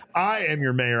yourself. I am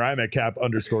your mayor. I'm at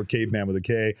Cap_Caveman with a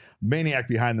K. Maniac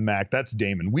behind the Mac. That's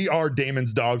Damon. We are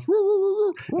Damon's dogs.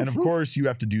 And of course, you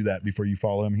have to do that before you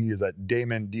follow him. He is at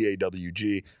Damon,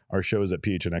 DAWG. Our show is at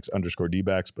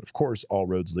PHNX_DBacks. But of course, all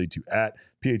roads lead to at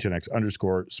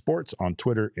PHNX_sports on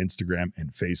Twitter, Instagram,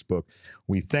 and Facebook.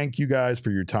 We thank you guys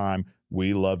for your time.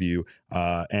 We love you.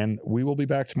 And we will be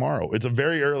back tomorrow. It's a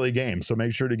very early game, so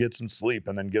make sure to get some sleep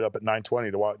and then get up at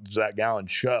 9:20 to watch Zach Gallen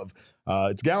shove.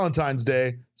 It's Galentine's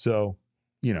Day, so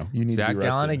you need Zach to be rested.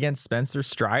 Gallen against Spencer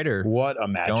Strider. What a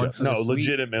Going matchup. for the No, sweep.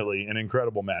 legitimately an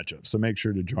incredible matchup. So make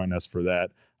sure to join us for that.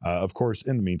 Of course,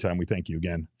 in the meantime, we thank you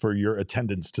again for your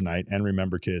attendance tonight. And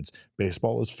remember, kids,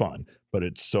 baseball is fun, but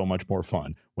it's so much more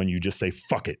fun when you just say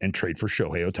fuck it and trade for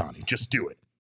Shohei Ohtani. Just do it.